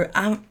 I'm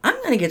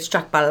going to get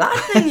struck by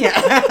lightning here.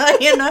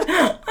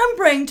 I'm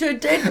praying to a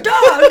dead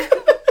dog.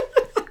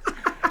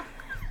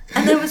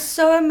 And they were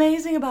so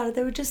amazing about it.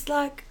 They were just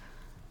like,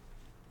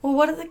 well,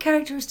 what are the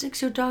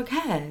characteristics your dog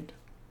had?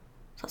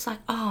 So I was like,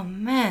 oh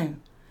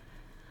man.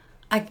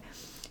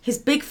 His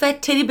big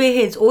fat teddy bear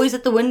head's always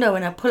at the window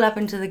when I pull up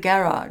into the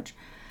garage.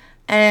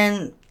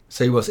 And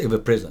So he was ever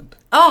present.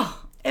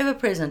 oh, ever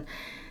present.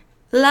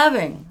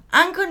 Loving.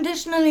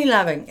 Unconditionally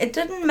loving. It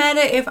didn't matter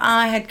if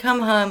I had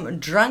come home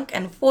drunk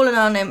and fallen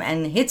on him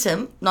and hit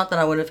him. Not that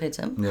I would have hit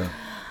him. Yeah.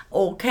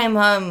 Or came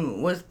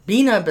home with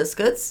Beano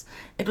biscuits.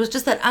 It was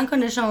just that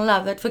unconditional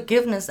love, that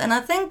forgiveness. And I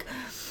think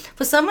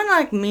for someone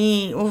like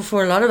me, or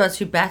for a lot of us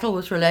who battle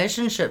with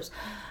relationships,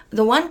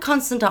 the one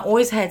constant I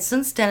always had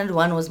since standard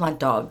 1 was my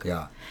dog.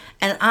 Yeah.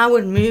 And I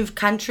would move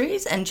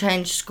countries and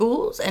change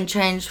schools and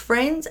change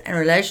friends and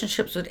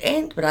relationships would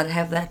end, but I'd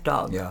have that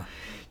dog. Yeah.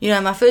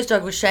 My first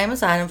dog was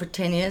Seamus. I had him for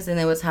 10 years. Then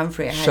there was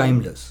Humphrey. I had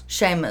Shameless.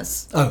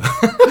 Seamus. Oh.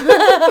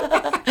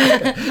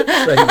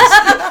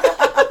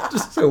 Shameless.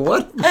 Just so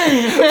what?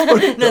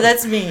 No,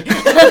 that's me.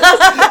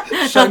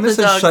 Seamus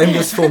the and dog.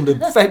 Shameless formed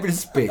a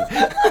fabulous pair.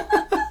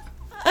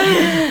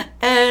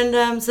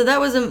 And so that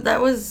was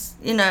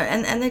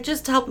and they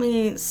just helped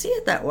me see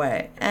it that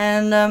way.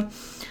 And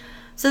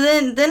so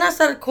then I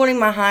started calling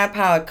my higher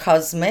power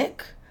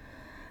cosmic.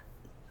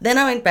 Then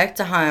I went back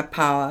to higher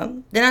power.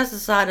 Then I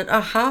decided,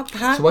 higher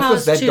So what power was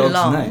is that too dog's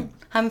long. name?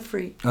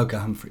 Humphrey. Okay,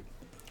 Humphrey.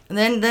 And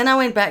then I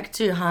went back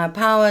to higher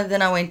power.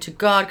 Then I went to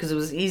God because it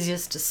was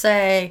easiest to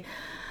say.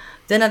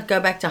 Then I'd go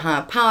back to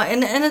higher power,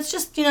 and it's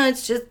just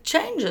it's just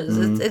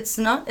changes. It's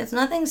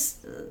nothing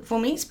for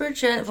me.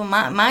 Spirituality, for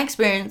my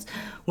experience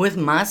with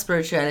my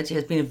spirituality,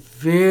 has been a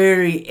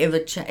very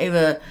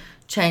ever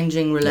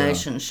changing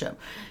relationship.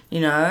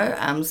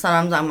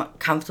 Sometimes I'm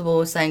comfortable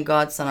with saying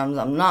God, sometimes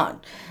I'm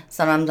not.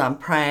 Sometimes I'm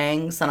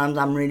praying, sometimes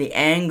I'm really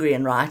angry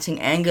and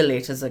writing anger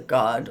letters at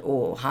God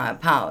or higher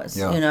powers.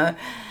 Yeah.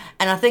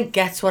 And I think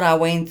that's what I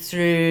went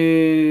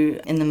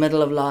through in the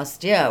middle of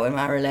last year when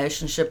my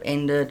relationship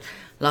ended.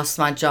 Lost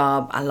my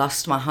job, I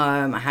lost my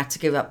home, I had to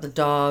give up the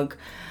dog,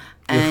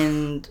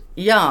 and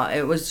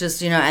it was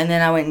just and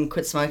then I went and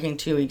quit smoking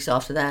 2 weeks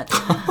after that.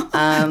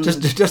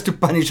 Just to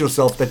punish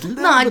yourself.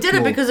 No, I did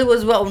it because it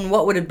was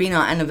what would have been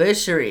our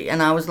anniversary,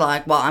 and I was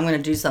like, well, I'm going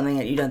to do something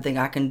that you don't think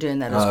I can do,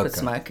 and that is quit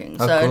smoking.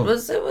 Oh, So cool.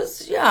 it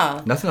was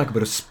Nothing like a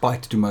bit of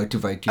spite to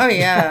motivate you. Oh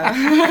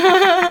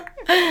yeah.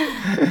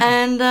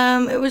 And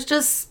it was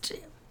just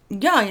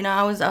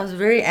I was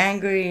very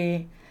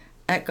angry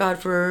at God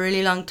for a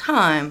really long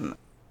time.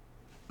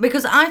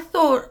 Because I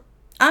thought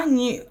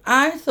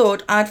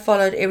I'd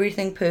followed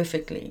everything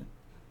perfectly.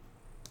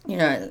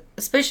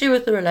 Especially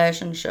with the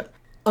relationship.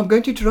 I'm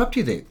going to interrupt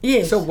you there.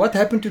 Yes. So what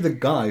happened to the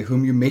guy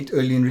whom you met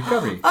early in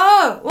recovery?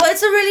 Oh, well,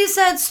 it's a really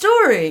sad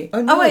story.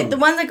 Oh, no. Wait, the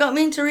one that got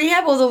me into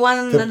rehab or the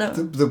one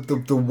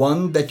The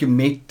one that you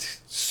met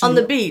soon, on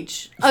the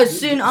beach? Oh,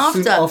 soon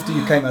after. Soon after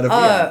you came out of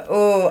rehab.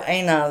 Oh,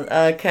 anal.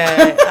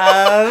 Okay.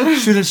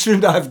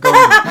 Shouldn't I have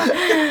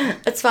gone?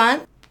 It's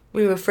fine.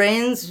 We were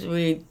friends.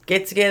 We'd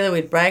get together.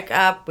 We'd break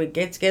up. We'd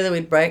get together.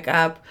 We'd break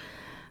up.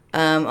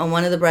 On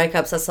one of the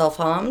breakups, I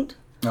self-harmed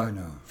Oh,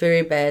 no.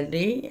 very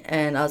badly.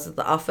 And I was at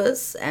the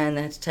office and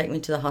they had to take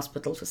me to the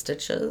hospital for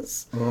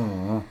stitches.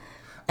 Oh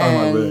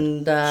my word.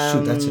 And,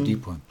 Shoot, that's a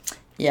deep one.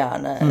 Yeah,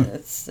 no,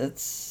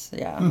 it's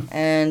yeah.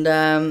 And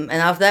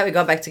after that, we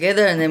got back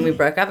together and then we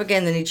broke up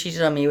again. Then he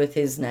cheated on me with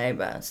his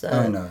neighbor. So,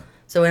 Oh, no.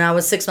 So when I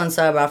was 6 months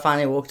sober, I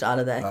finally walked out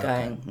of that Okay.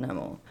 going, no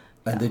more.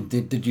 And then,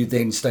 did you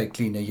then stay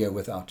clean a year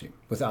without him,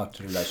 without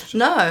the relationship?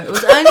 No, it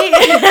was only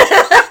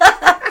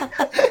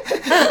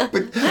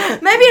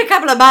maybe a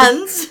couple of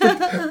months.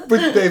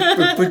 But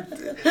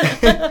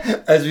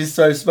as we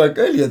spoke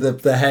earlier,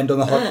 the hand on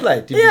the hot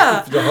plate.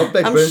 If the hot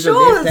plate I'm burns your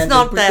sure left it's hand,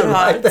 not then that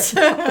put the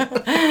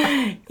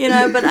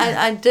right hot. But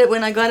I did,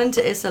 when I got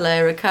into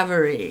SLA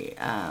recovery,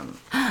 I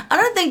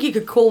don't think you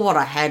could call what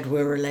I had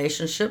were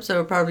relationships. They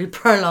were probably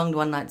prolonged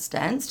one-night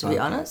stands, to be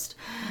honest.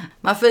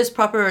 My first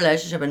proper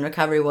relationship in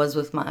recovery was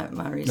with my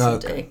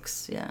recent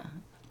ex, yeah.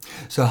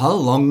 So how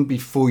long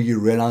before you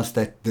realized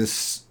that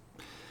this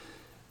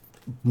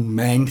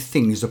main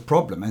thing is a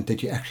problem and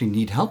that you actually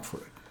need help for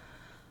it?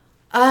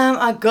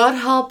 I got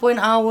help when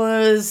I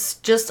was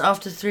just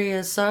after 3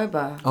 years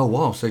sober. Oh,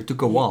 wow. So it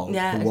took a while.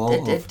 Yeah, A while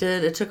it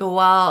did. It took a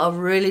while of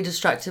really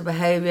destructive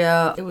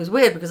behavior. It was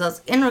weird because I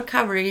was in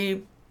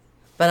recovery,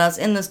 but I was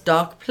in this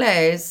dark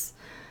place.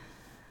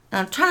 And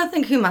I'm trying to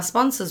think who my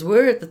sponsors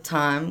were at the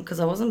time because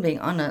I wasn't being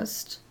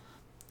honest.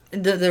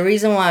 The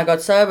reason why I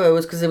got sober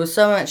was because there was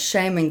so much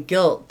shame and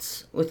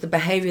guilt with the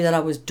behavior that I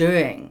was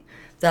doing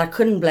that I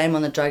couldn't blame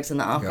on the drugs and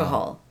the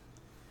alcohol.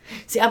 Yeah.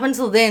 See, up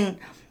until then,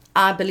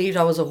 I believed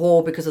I was a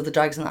whore because of the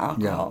drugs and the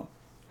alcohol.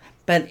 Yeah.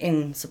 But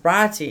in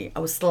sobriety, I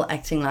was still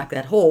acting like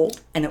that whore,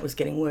 and it was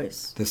getting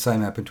worse. The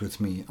same happened with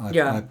me.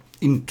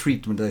 In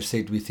treatment, they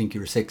said, we think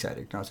you're a sex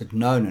addict. And I said,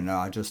 no,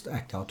 I just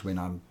act out when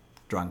I'm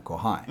drunk or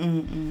high.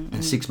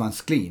 And 6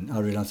 months clean, I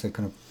realized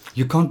that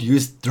you can't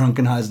use drunk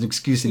and high as an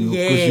excuse anymore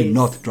because you're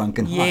not drunk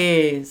and high.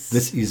 Yes.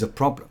 This is a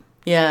problem.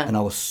 Yeah. And I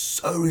was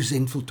so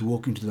resentful to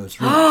walk into those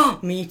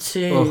rooms. Me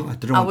too. Oh,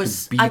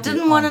 I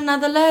didn't want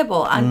another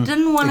label. I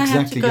didn't want to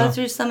have to go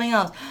through something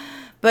else.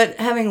 But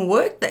having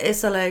worked the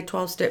SLA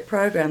 12-step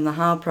program, the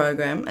HOW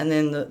program, and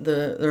then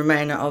the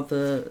remainder of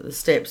the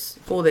steps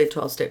for their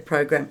 12-step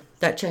program,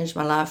 that changed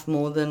my life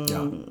more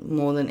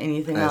than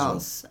anything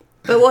else.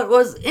 But what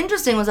was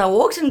interesting was I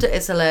walked into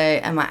SLA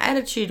and my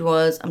attitude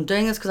was, I'm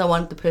doing this because I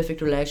want the perfect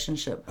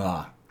relationship.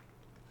 But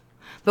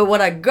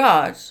what I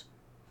got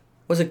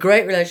was a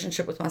great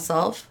relationship with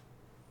myself,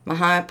 my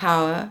higher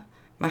power,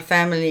 my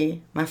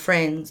family, my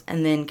friends,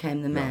 and then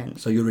came the man.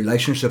 So your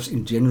relationships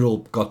in general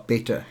got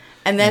better.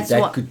 And that's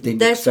why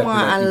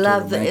I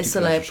love the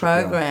SLA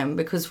program,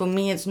 because for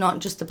me it's not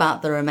just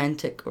about the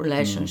romantic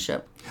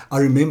relationship. I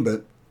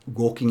remember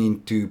walking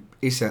into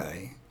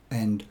SLA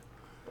and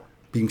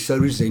being so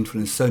resentful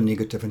and so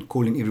negative and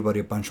calling everybody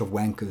a bunch of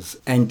wankers,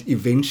 and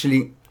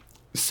eventually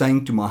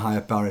saying to my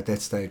higher power at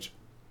that stage,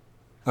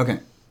 okay,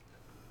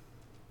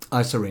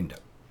 I surrender.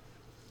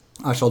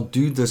 I shall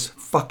do this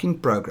fucking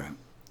program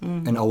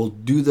and I will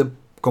do the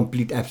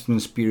complete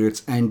abstinence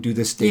periods and do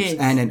the steps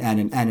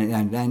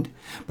and.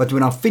 But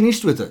when I'm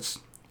finished with this,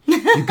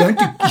 you're going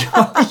to...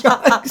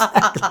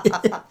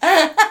 exactly.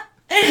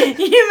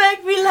 You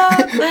make me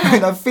laugh.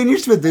 When I'm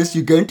finished with this,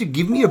 you're going to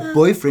give me a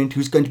boyfriend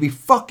who's going to be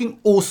fucking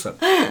awesome.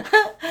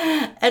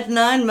 At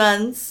 9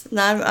 months,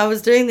 I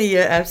was doing the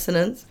year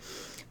abstinence,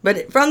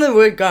 but from the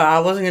word go, I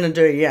wasn't going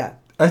to do a year.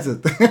 That's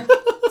it.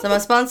 So my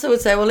sponsor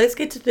would say, well, let's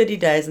get to 30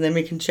 days and then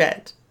we can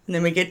chat. And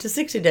then we get to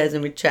 60 days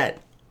and we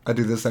chat. I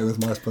do the same with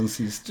my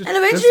sponsors. And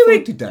eventually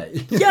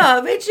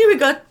eventually we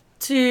got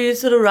to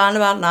sort of round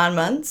about 9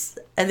 months.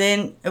 And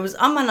then it was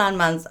on my 9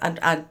 months,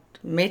 I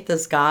met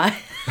this guy.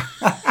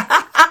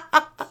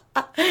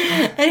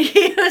 And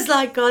he was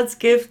like God's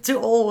gift to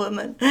all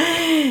women.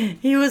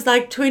 He was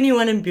like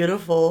 21 and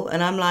beautiful,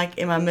 and I'm like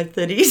in my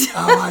mid-30s.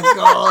 Oh my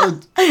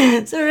God.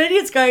 So already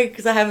it's going,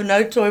 because I have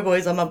no toy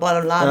boys on my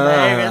bottom line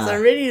area. So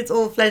already it's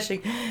all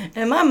flashing. And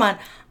in my mind,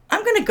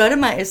 I'm going to go to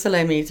my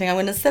SLA meeting. I'm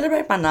going to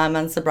celebrate my 9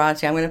 months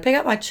sobriety. I'm going to pick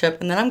up my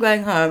chip, and then I'm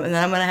going home, and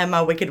then I'm going to have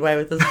my wicked way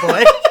with this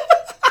boy.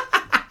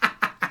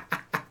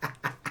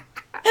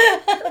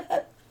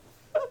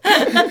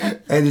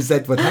 And is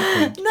that what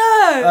happened?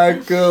 No.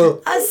 Oh,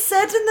 cool. I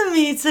sat in the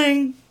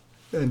meeting.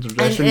 And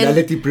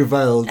rationality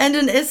prevailed. And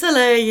in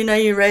SLA,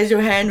 you raise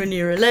your hand when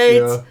you relate.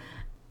 Yeah.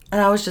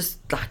 And I was just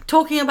like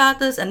talking about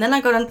this. And then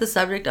I got onto the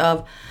subject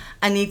of,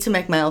 I need to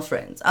make male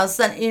friends. I was,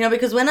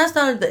 because when I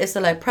started the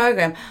SLA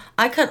program,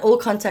 I cut all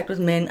contact with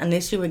men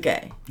unless you were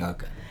gay.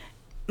 Okay.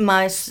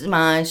 My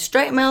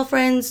straight male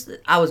friends,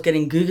 I was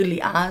getting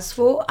googly eyes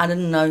for. I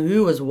didn't know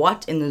who was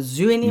what in the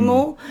zoo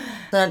anymore.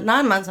 So at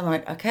 9 months, I'm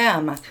like, okay,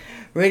 I'm like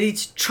ready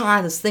to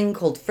try this thing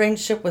called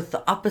friendship with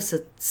the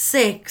opposite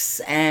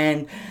sex.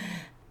 And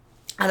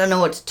I don't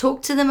know what to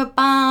talk to them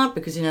about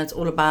because, it's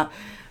all about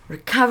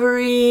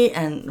recovery.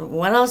 And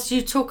what else do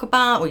you talk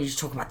about? Well, you just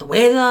talk about the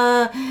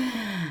weather.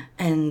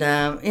 And,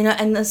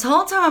 and this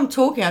whole time I'm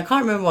talking, I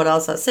can't remember what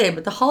else I said,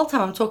 but the whole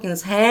time I'm talking,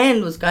 this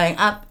hand was going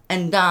up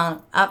and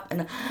down, up and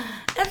down.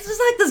 It's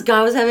just like this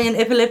guy was having an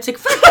epileptic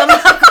fit. I'm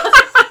like,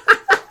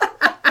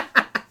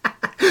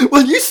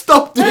 well, you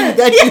stop doing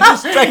that.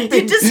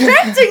 You're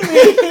distracting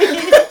me.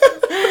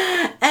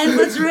 And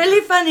what's really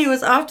funny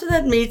was after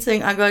that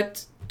meeting, I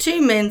got 2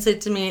 men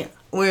said to me,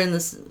 we relate.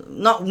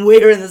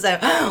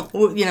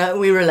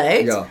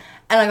 Yeah.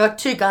 And I got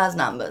 2 guys'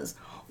 numbers.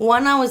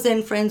 One I was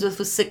then friends with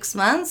for 6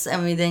 months,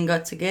 and we then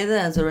got together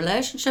as a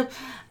relationship.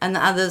 And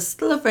the other's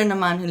still a friend of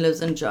mine who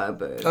lives in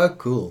Joburg. Oh,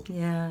 cool.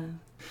 Yeah.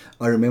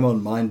 I remember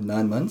on my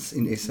 9 months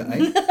in SA,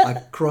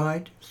 I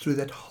cried through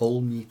that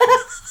whole meeting.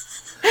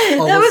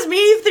 That was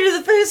me through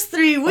the first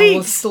 3 weeks. I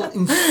was still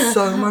in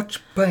so much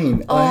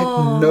pain. I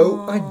had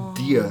no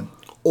idea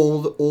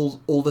all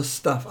the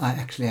stuff I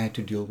actually had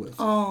to deal with.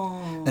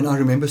 Oh. And I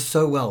remember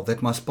so well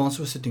that my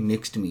sponsor was sitting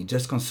next to me,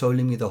 just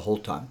consoling me the whole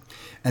time.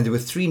 And there were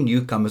 3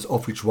 newcomers,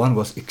 of which one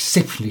was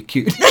exceptionally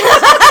cute.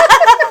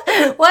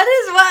 Why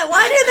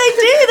do they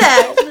do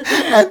that?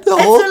 And the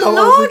whole time I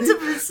was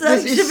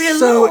thinking, this is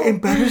so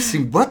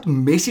embarrassing. What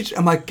message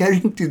am I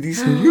carrying to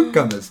these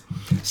newcomers?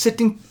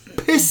 Sitting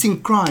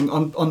pissing crying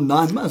on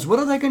 9 months. What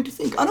are they going to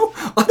think? I don't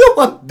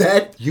want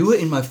that. You were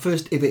in my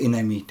first ever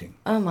NA meeting.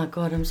 Oh my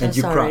God, I'm so And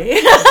you sorry.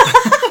 cried.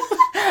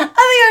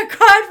 I think I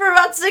cried for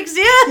about 6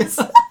 years.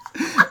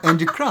 And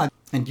you cried.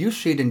 And you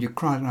shared and you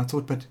cried. And I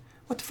thought, but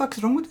what the fuck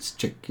is wrong with this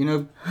chick? You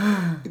know,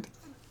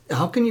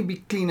 how can you be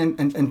clean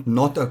and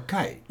not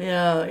okay?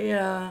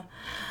 Yeah.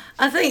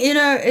 I think,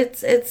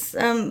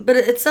 but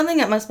it's something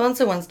that my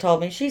sponsor once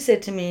told me. She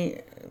said to me,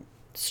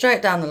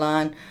 straight down the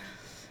line,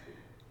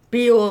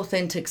 be your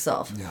authentic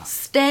self. Yeah.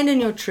 Stand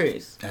in your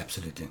truth.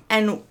 Absolutely.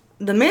 And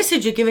the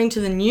message you're giving to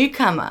the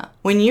newcomer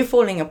when you're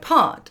falling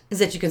apart is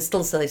that you can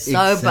still stay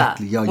sober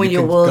Exactly. Yeah, when you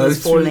your can world go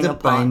is falling through the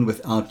apart. pain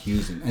without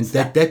using. And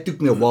that took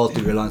me a while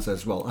to realize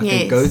as well. I can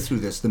Yes. go through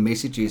this. The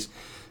message is,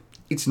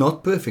 it's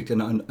not perfect,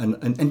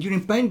 and you're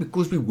in pain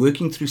because we're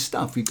working through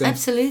stuff. We can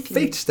Absolutely.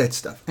 fix that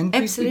stuff, and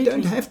we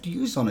don't have to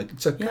use on it.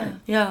 It's okay.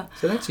 Yeah.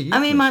 So that's a huge I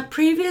mean, my message.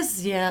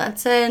 previous year, I'd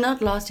say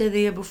not last year, the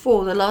year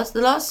before, the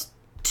last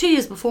 2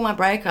 years before my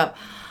breakup,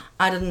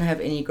 I didn't have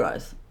any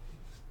growth.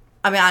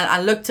 I mean, I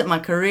looked at my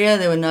career,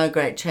 there were no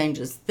great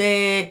changes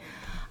there.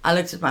 I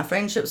looked at my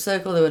friendship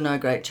circle, there were no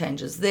great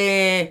changes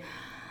there.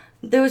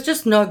 There was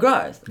just no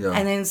growth. Yeah.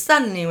 And then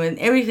suddenly, when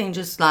everything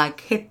just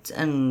like hit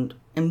and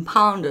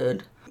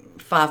impounded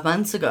 5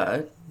 months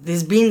ago,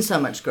 there's been so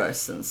much growth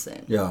since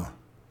then. Yeah.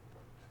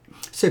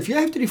 So if you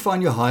have to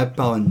define your higher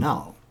power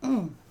now,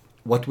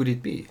 what would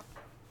it be?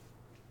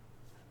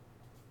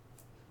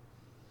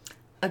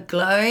 A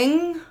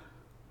glowing,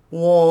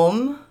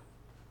 warm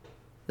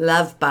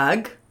love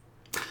bug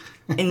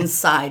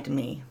inside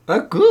me.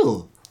 Oh,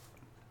 cool.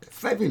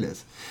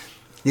 Fabulous.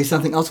 There's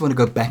something else I want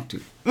to go back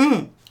to.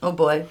 Oh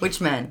boy,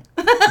 which man?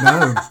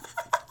 No.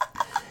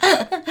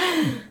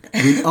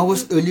 When I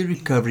was early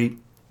recovery,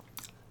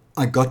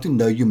 I got to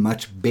know you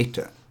much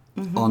better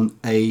on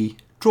a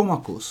trauma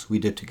course we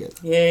did together.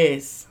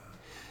 Yes.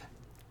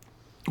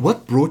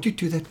 What brought you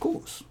to that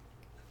course?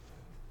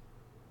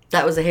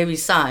 That was a heavy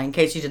sigh, in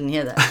case you didn't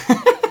hear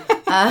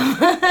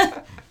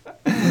that.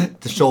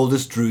 The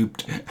shoulders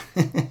drooped.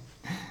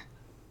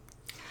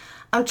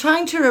 I'm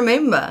trying to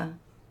remember.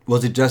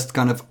 Was it just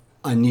kind of,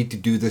 I need to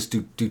do this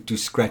to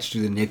scratch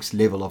to the next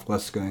level of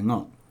what's going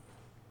on?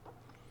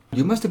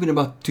 You must have been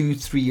about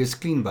 2-3 years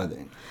clean by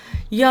then.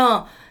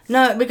 Yeah.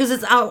 No,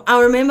 because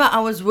I remember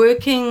I was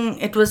working,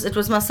 it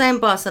was my same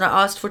boss that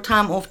I asked for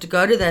time off to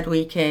go to that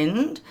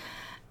weekend,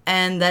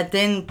 and that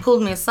then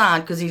pulled me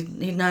aside because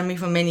he'd known me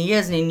for many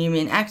years and he knew me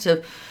in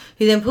active.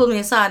 He then pulled me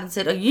aside and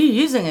said, "Are you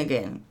using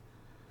again?"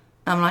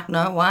 I'm like,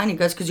 "No, why?" And he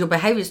goes, "Because your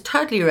behavior is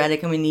totally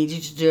erratic and we need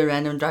you to do a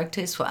random drug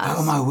test for us."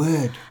 Oh, my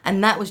word.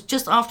 And that was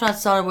just after I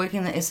started working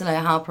in the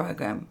SLA HOW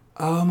program.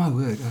 Oh, my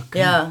word. Okay.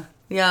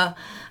 Yeah.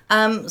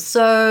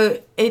 So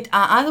I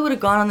either would have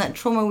gone on that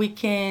trauma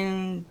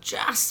weekend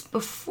just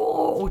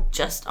before or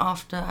just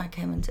after I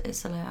came into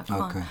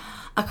SLA.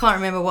 I can't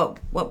remember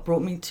what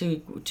brought me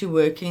to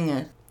working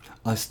it.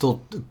 A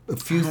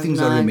few have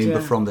things no I remember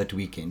idea. from that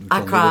weekend. which I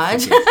I'll never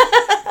cried.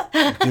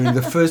 forget. During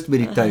the first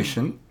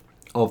meditation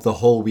of the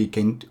whole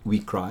weekend, we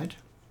cried.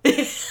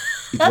 It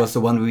was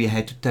the one where we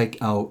had to take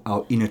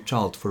our inner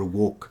child for a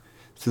walk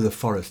through the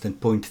forest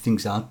and point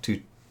things out to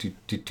them. I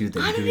Do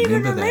don't you even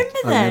remember that.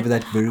 I remember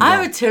that very well. I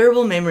have a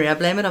terrible memory. I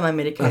blame it on my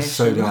medication.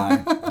 So do I.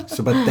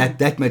 But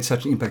that made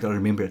such an impact. I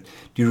remember it.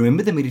 Do you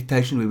remember the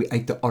meditation where we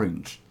ate the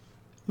orange?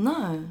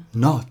 No.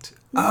 Not.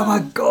 Oh my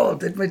God,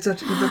 that made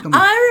such an impact on me.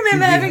 I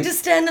remember We having had- to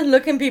stand and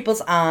look in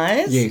people's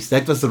eyes. Yes,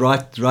 that was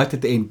right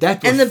at the end.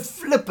 That was And the-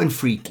 flippin'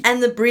 freaky.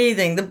 And the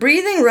breathing. The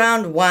breathing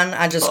round 1,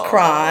 I just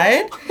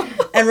cried.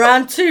 And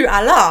round 2,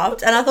 I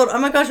laughed. And I thought, oh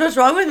my gosh, what's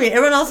wrong with me?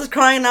 Everyone else is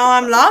crying and now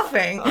I'm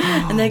laughing.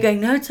 And they're going,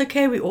 no, it's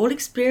okay. We all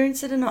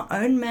experience it in our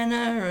own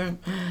manner. And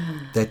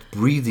That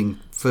breathing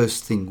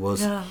first thing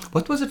was, Yeah.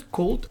 what was it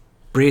called?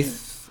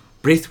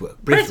 Breathwork.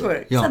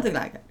 breathwork, Yeah. something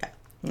like that.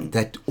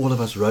 That all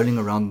of us rolling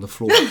around on the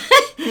floor.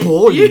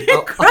 Paul, you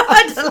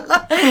Cried a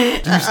lot.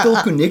 do you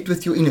still connect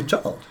with your inner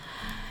child?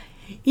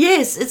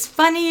 Yes, it's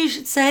funny you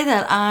should say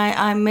that.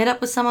 I met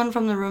up with someone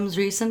from the rooms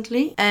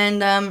recently,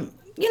 and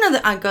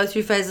that I go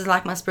through phases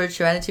like my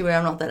spirituality where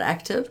I'm not that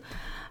active.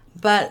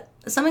 But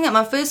something that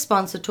my first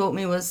sponsor taught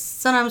me was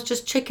sometimes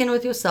just check in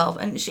with yourself.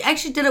 And she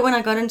actually did it when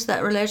I got into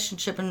that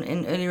relationship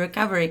in early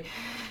recovery.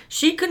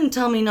 She couldn't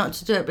tell me not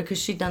to do it because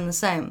she'd done the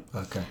same.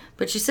 Okay.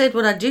 But she said,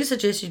 what I do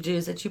suggest you do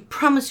is that you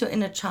promise your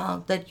inner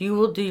child that you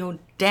will do your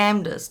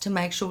damnedest to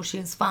make sure she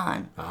is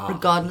fine,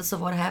 regardless of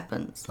what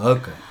happens.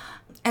 Okay.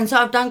 And so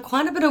I've done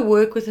quite a bit of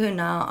work with her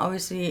now,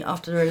 obviously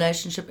after the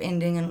relationship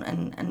ending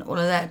and all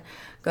of that,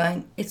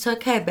 going, it's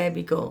okay,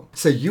 baby girl.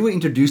 So you were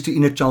introduced to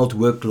inner child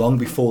work long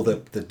before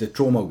the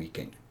trauma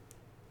weekend.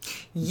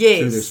 Yes.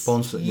 Through the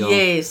sponsor. Yeah.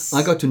 Yes.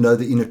 I got to know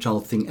the inner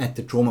child thing at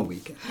the trauma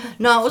weekend.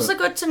 No, I also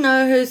got to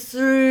know her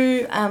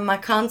through my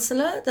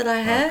counsellor that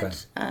I had,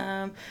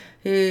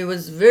 who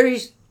was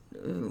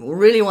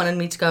really wanted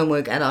me to go and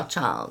work at our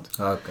child.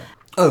 Okay.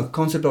 Oh,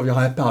 concept of your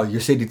higher power. You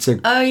said it's a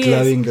yes.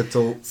 glowing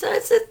little... So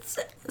it's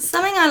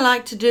something I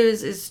like to do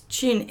is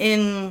tune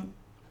in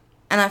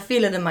and I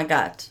feel it in my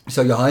gut.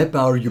 So your higher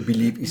power, you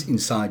believe, is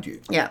inside you?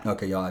 Yeah.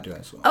 Okay, yeah, I do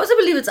as well. I also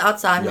believe it's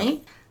outside Yeah.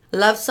 me.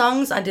 Love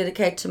songs I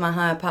dedicate to my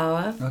higher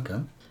power. Okay.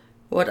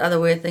 What other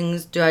weird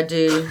things do I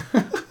do?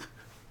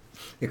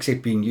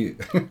 Except being you.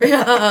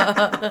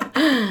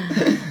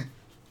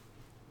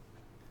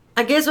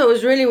 I guess what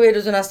was really weird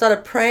was when I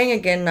started praying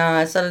again now,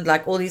 I started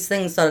like all these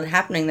things started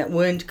happening that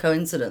weren't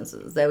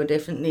coincidences. They were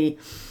definitely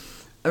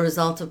a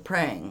result of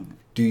praying.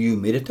 Do you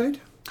meditate?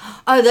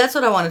 Oh, that's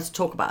what I wanted to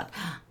talk about.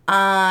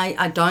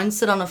 I don't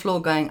sit on the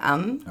floor going,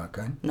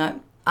 Okay.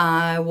 no.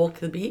 I walk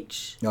the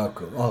beach. Oh,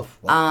 cool. Oh,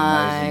 what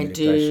I amazing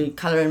do meditation.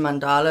 colour in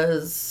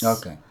mandalas.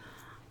 Okay.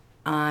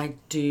 I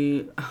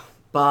do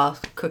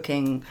bath,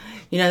 cooking.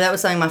 You know, that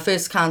was something my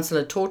first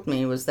counsellor taught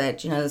me, was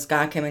that, you know, this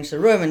guy came into the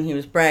room and he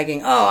was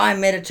bragging, oh, I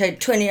meditate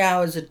 20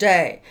 hours a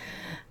day.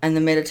 And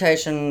the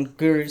meditation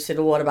guru said,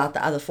 well, what about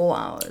the other 4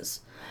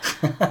 hours?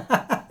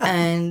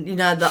 And, you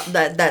know,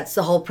 that's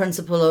the whole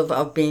principle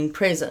of being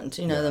present,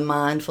 you know, the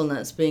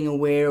mindfulness, being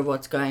aware of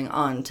what's going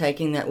on,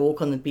 taking that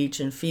walk on the beach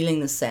and feeling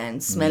the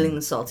sand, smelling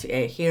the salty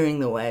air, hearing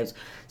the waves,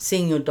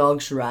 seeing your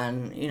dogs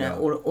run, you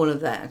know, all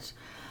of that.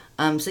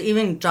 So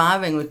even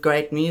driving with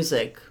great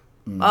music,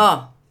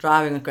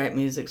 driving with great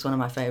music is one of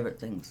my favorite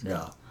things.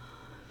 Yeah.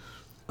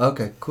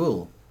 Okay,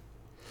 cool.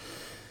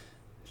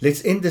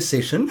 Let's end the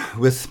session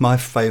with my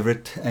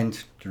favorite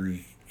and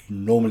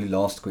normally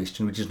last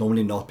question, which is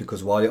normally not,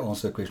 because while you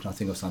answer the question, I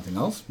think of something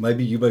else.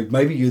 Maybe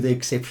you're the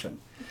exception.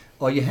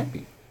 Are you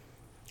happy?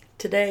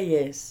 Today,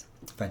 yes.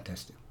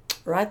 Fantastic.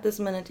 Right this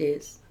minute,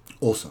 yes.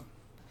 Awesome.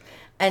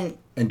 And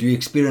do you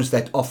experience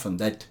that often?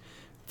 That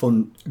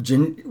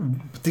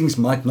things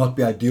might not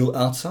be ideal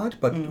outside,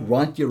 but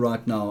right here,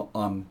 right now,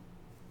 I'm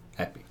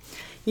happy.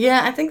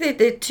 yeah, I think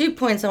there are 2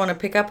 points I want to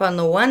pick up on.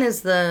 The one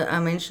is I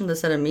mentioned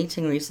this at a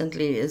meeting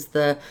recently, is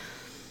the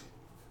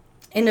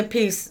inner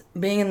peace,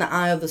 being in the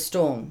eye of the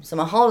storm. So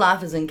my whole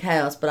life is in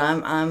chaos, but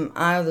I'm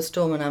eye of the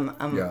storm, and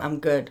I'm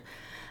good.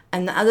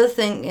 And the other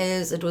thing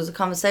is, it was a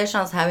conversation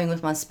I was having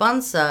with my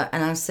sponsor,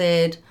 and I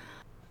said,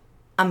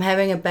 I'm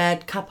having a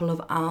bad couple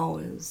of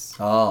hours.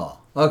 Oh,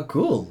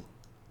 cool.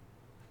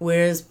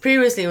 Whereas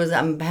previously it was,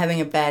 I'm having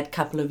a bad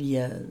couple of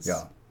years.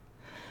 Yeah.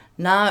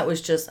 Now it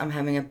was just, I'm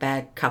having a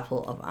bad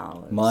couple of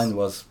hours. Mine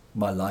was,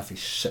 my life is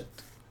shit.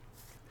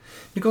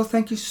 Nicole,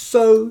 thank you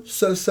so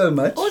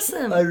much.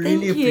 Awesome. I really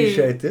Thank you.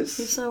 appreciate this.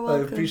 You're so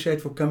welcome. I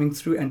appreciate for coming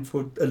through and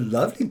for a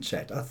lovely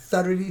chat. I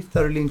thoroughly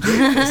enjoyed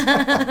this.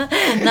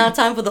 Now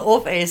time for the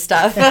off-air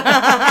stuff.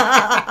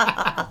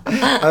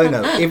 Oh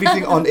no,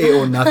 everything on air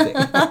or nothing.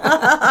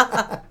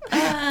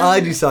 I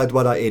decide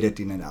what I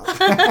edit in and out.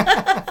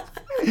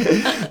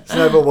 So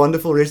have a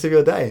wonderful rest of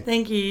your day.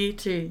 Thank you, you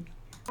too.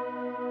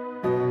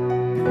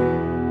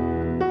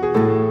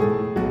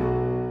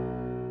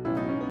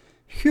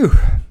 Phew.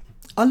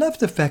 I love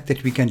the fact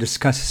that we can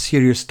discuss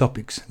serious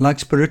topics like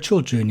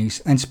spiritual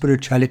journeys and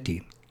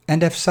spirituality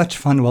and have such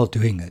fun while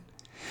doing it.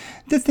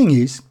 The thing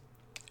is,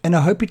 and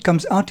I hope it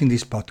comes out in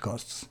these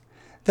podcasts,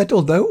 that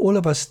although all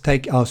of us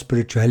take our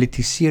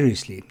spirituality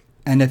seriously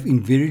and have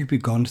invariably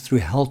gone through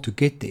hell to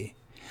get there,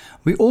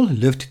 we all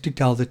lived to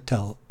tell the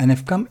tale and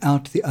have come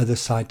out the other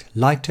side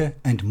lighter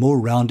and more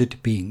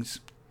rounded beings.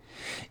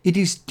 It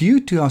is due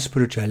to our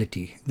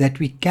spirituality that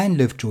we can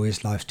live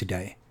joyous lives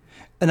today,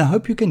 and I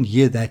hope you can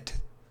hear that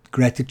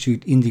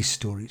gratitude in these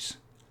stories.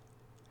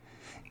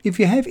 If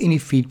you have any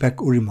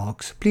feedback or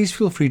remarks, please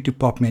feel free to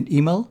pop me an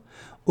email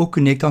or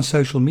connect on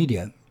social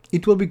media.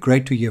 It will be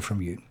great to hear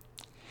from you.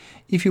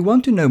 If you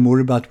want to know more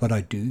about what I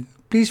do,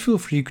 please feel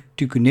free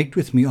to connect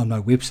with me on my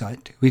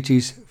website, which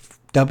is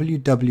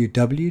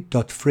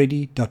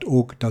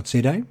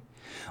www.freddy.org.za,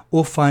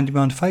 or find me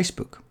on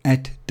Facebook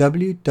at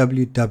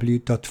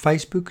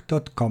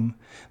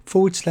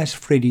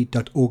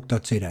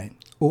www.facebook.com/freddy.org.za,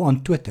 or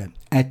on Twitter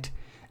at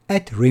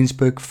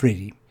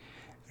 @RensburgFreddy.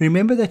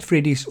 Remember that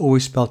Freddy is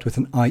always spelled with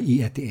an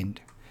IE at the end.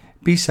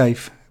 Be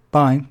safe.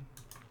 Bye.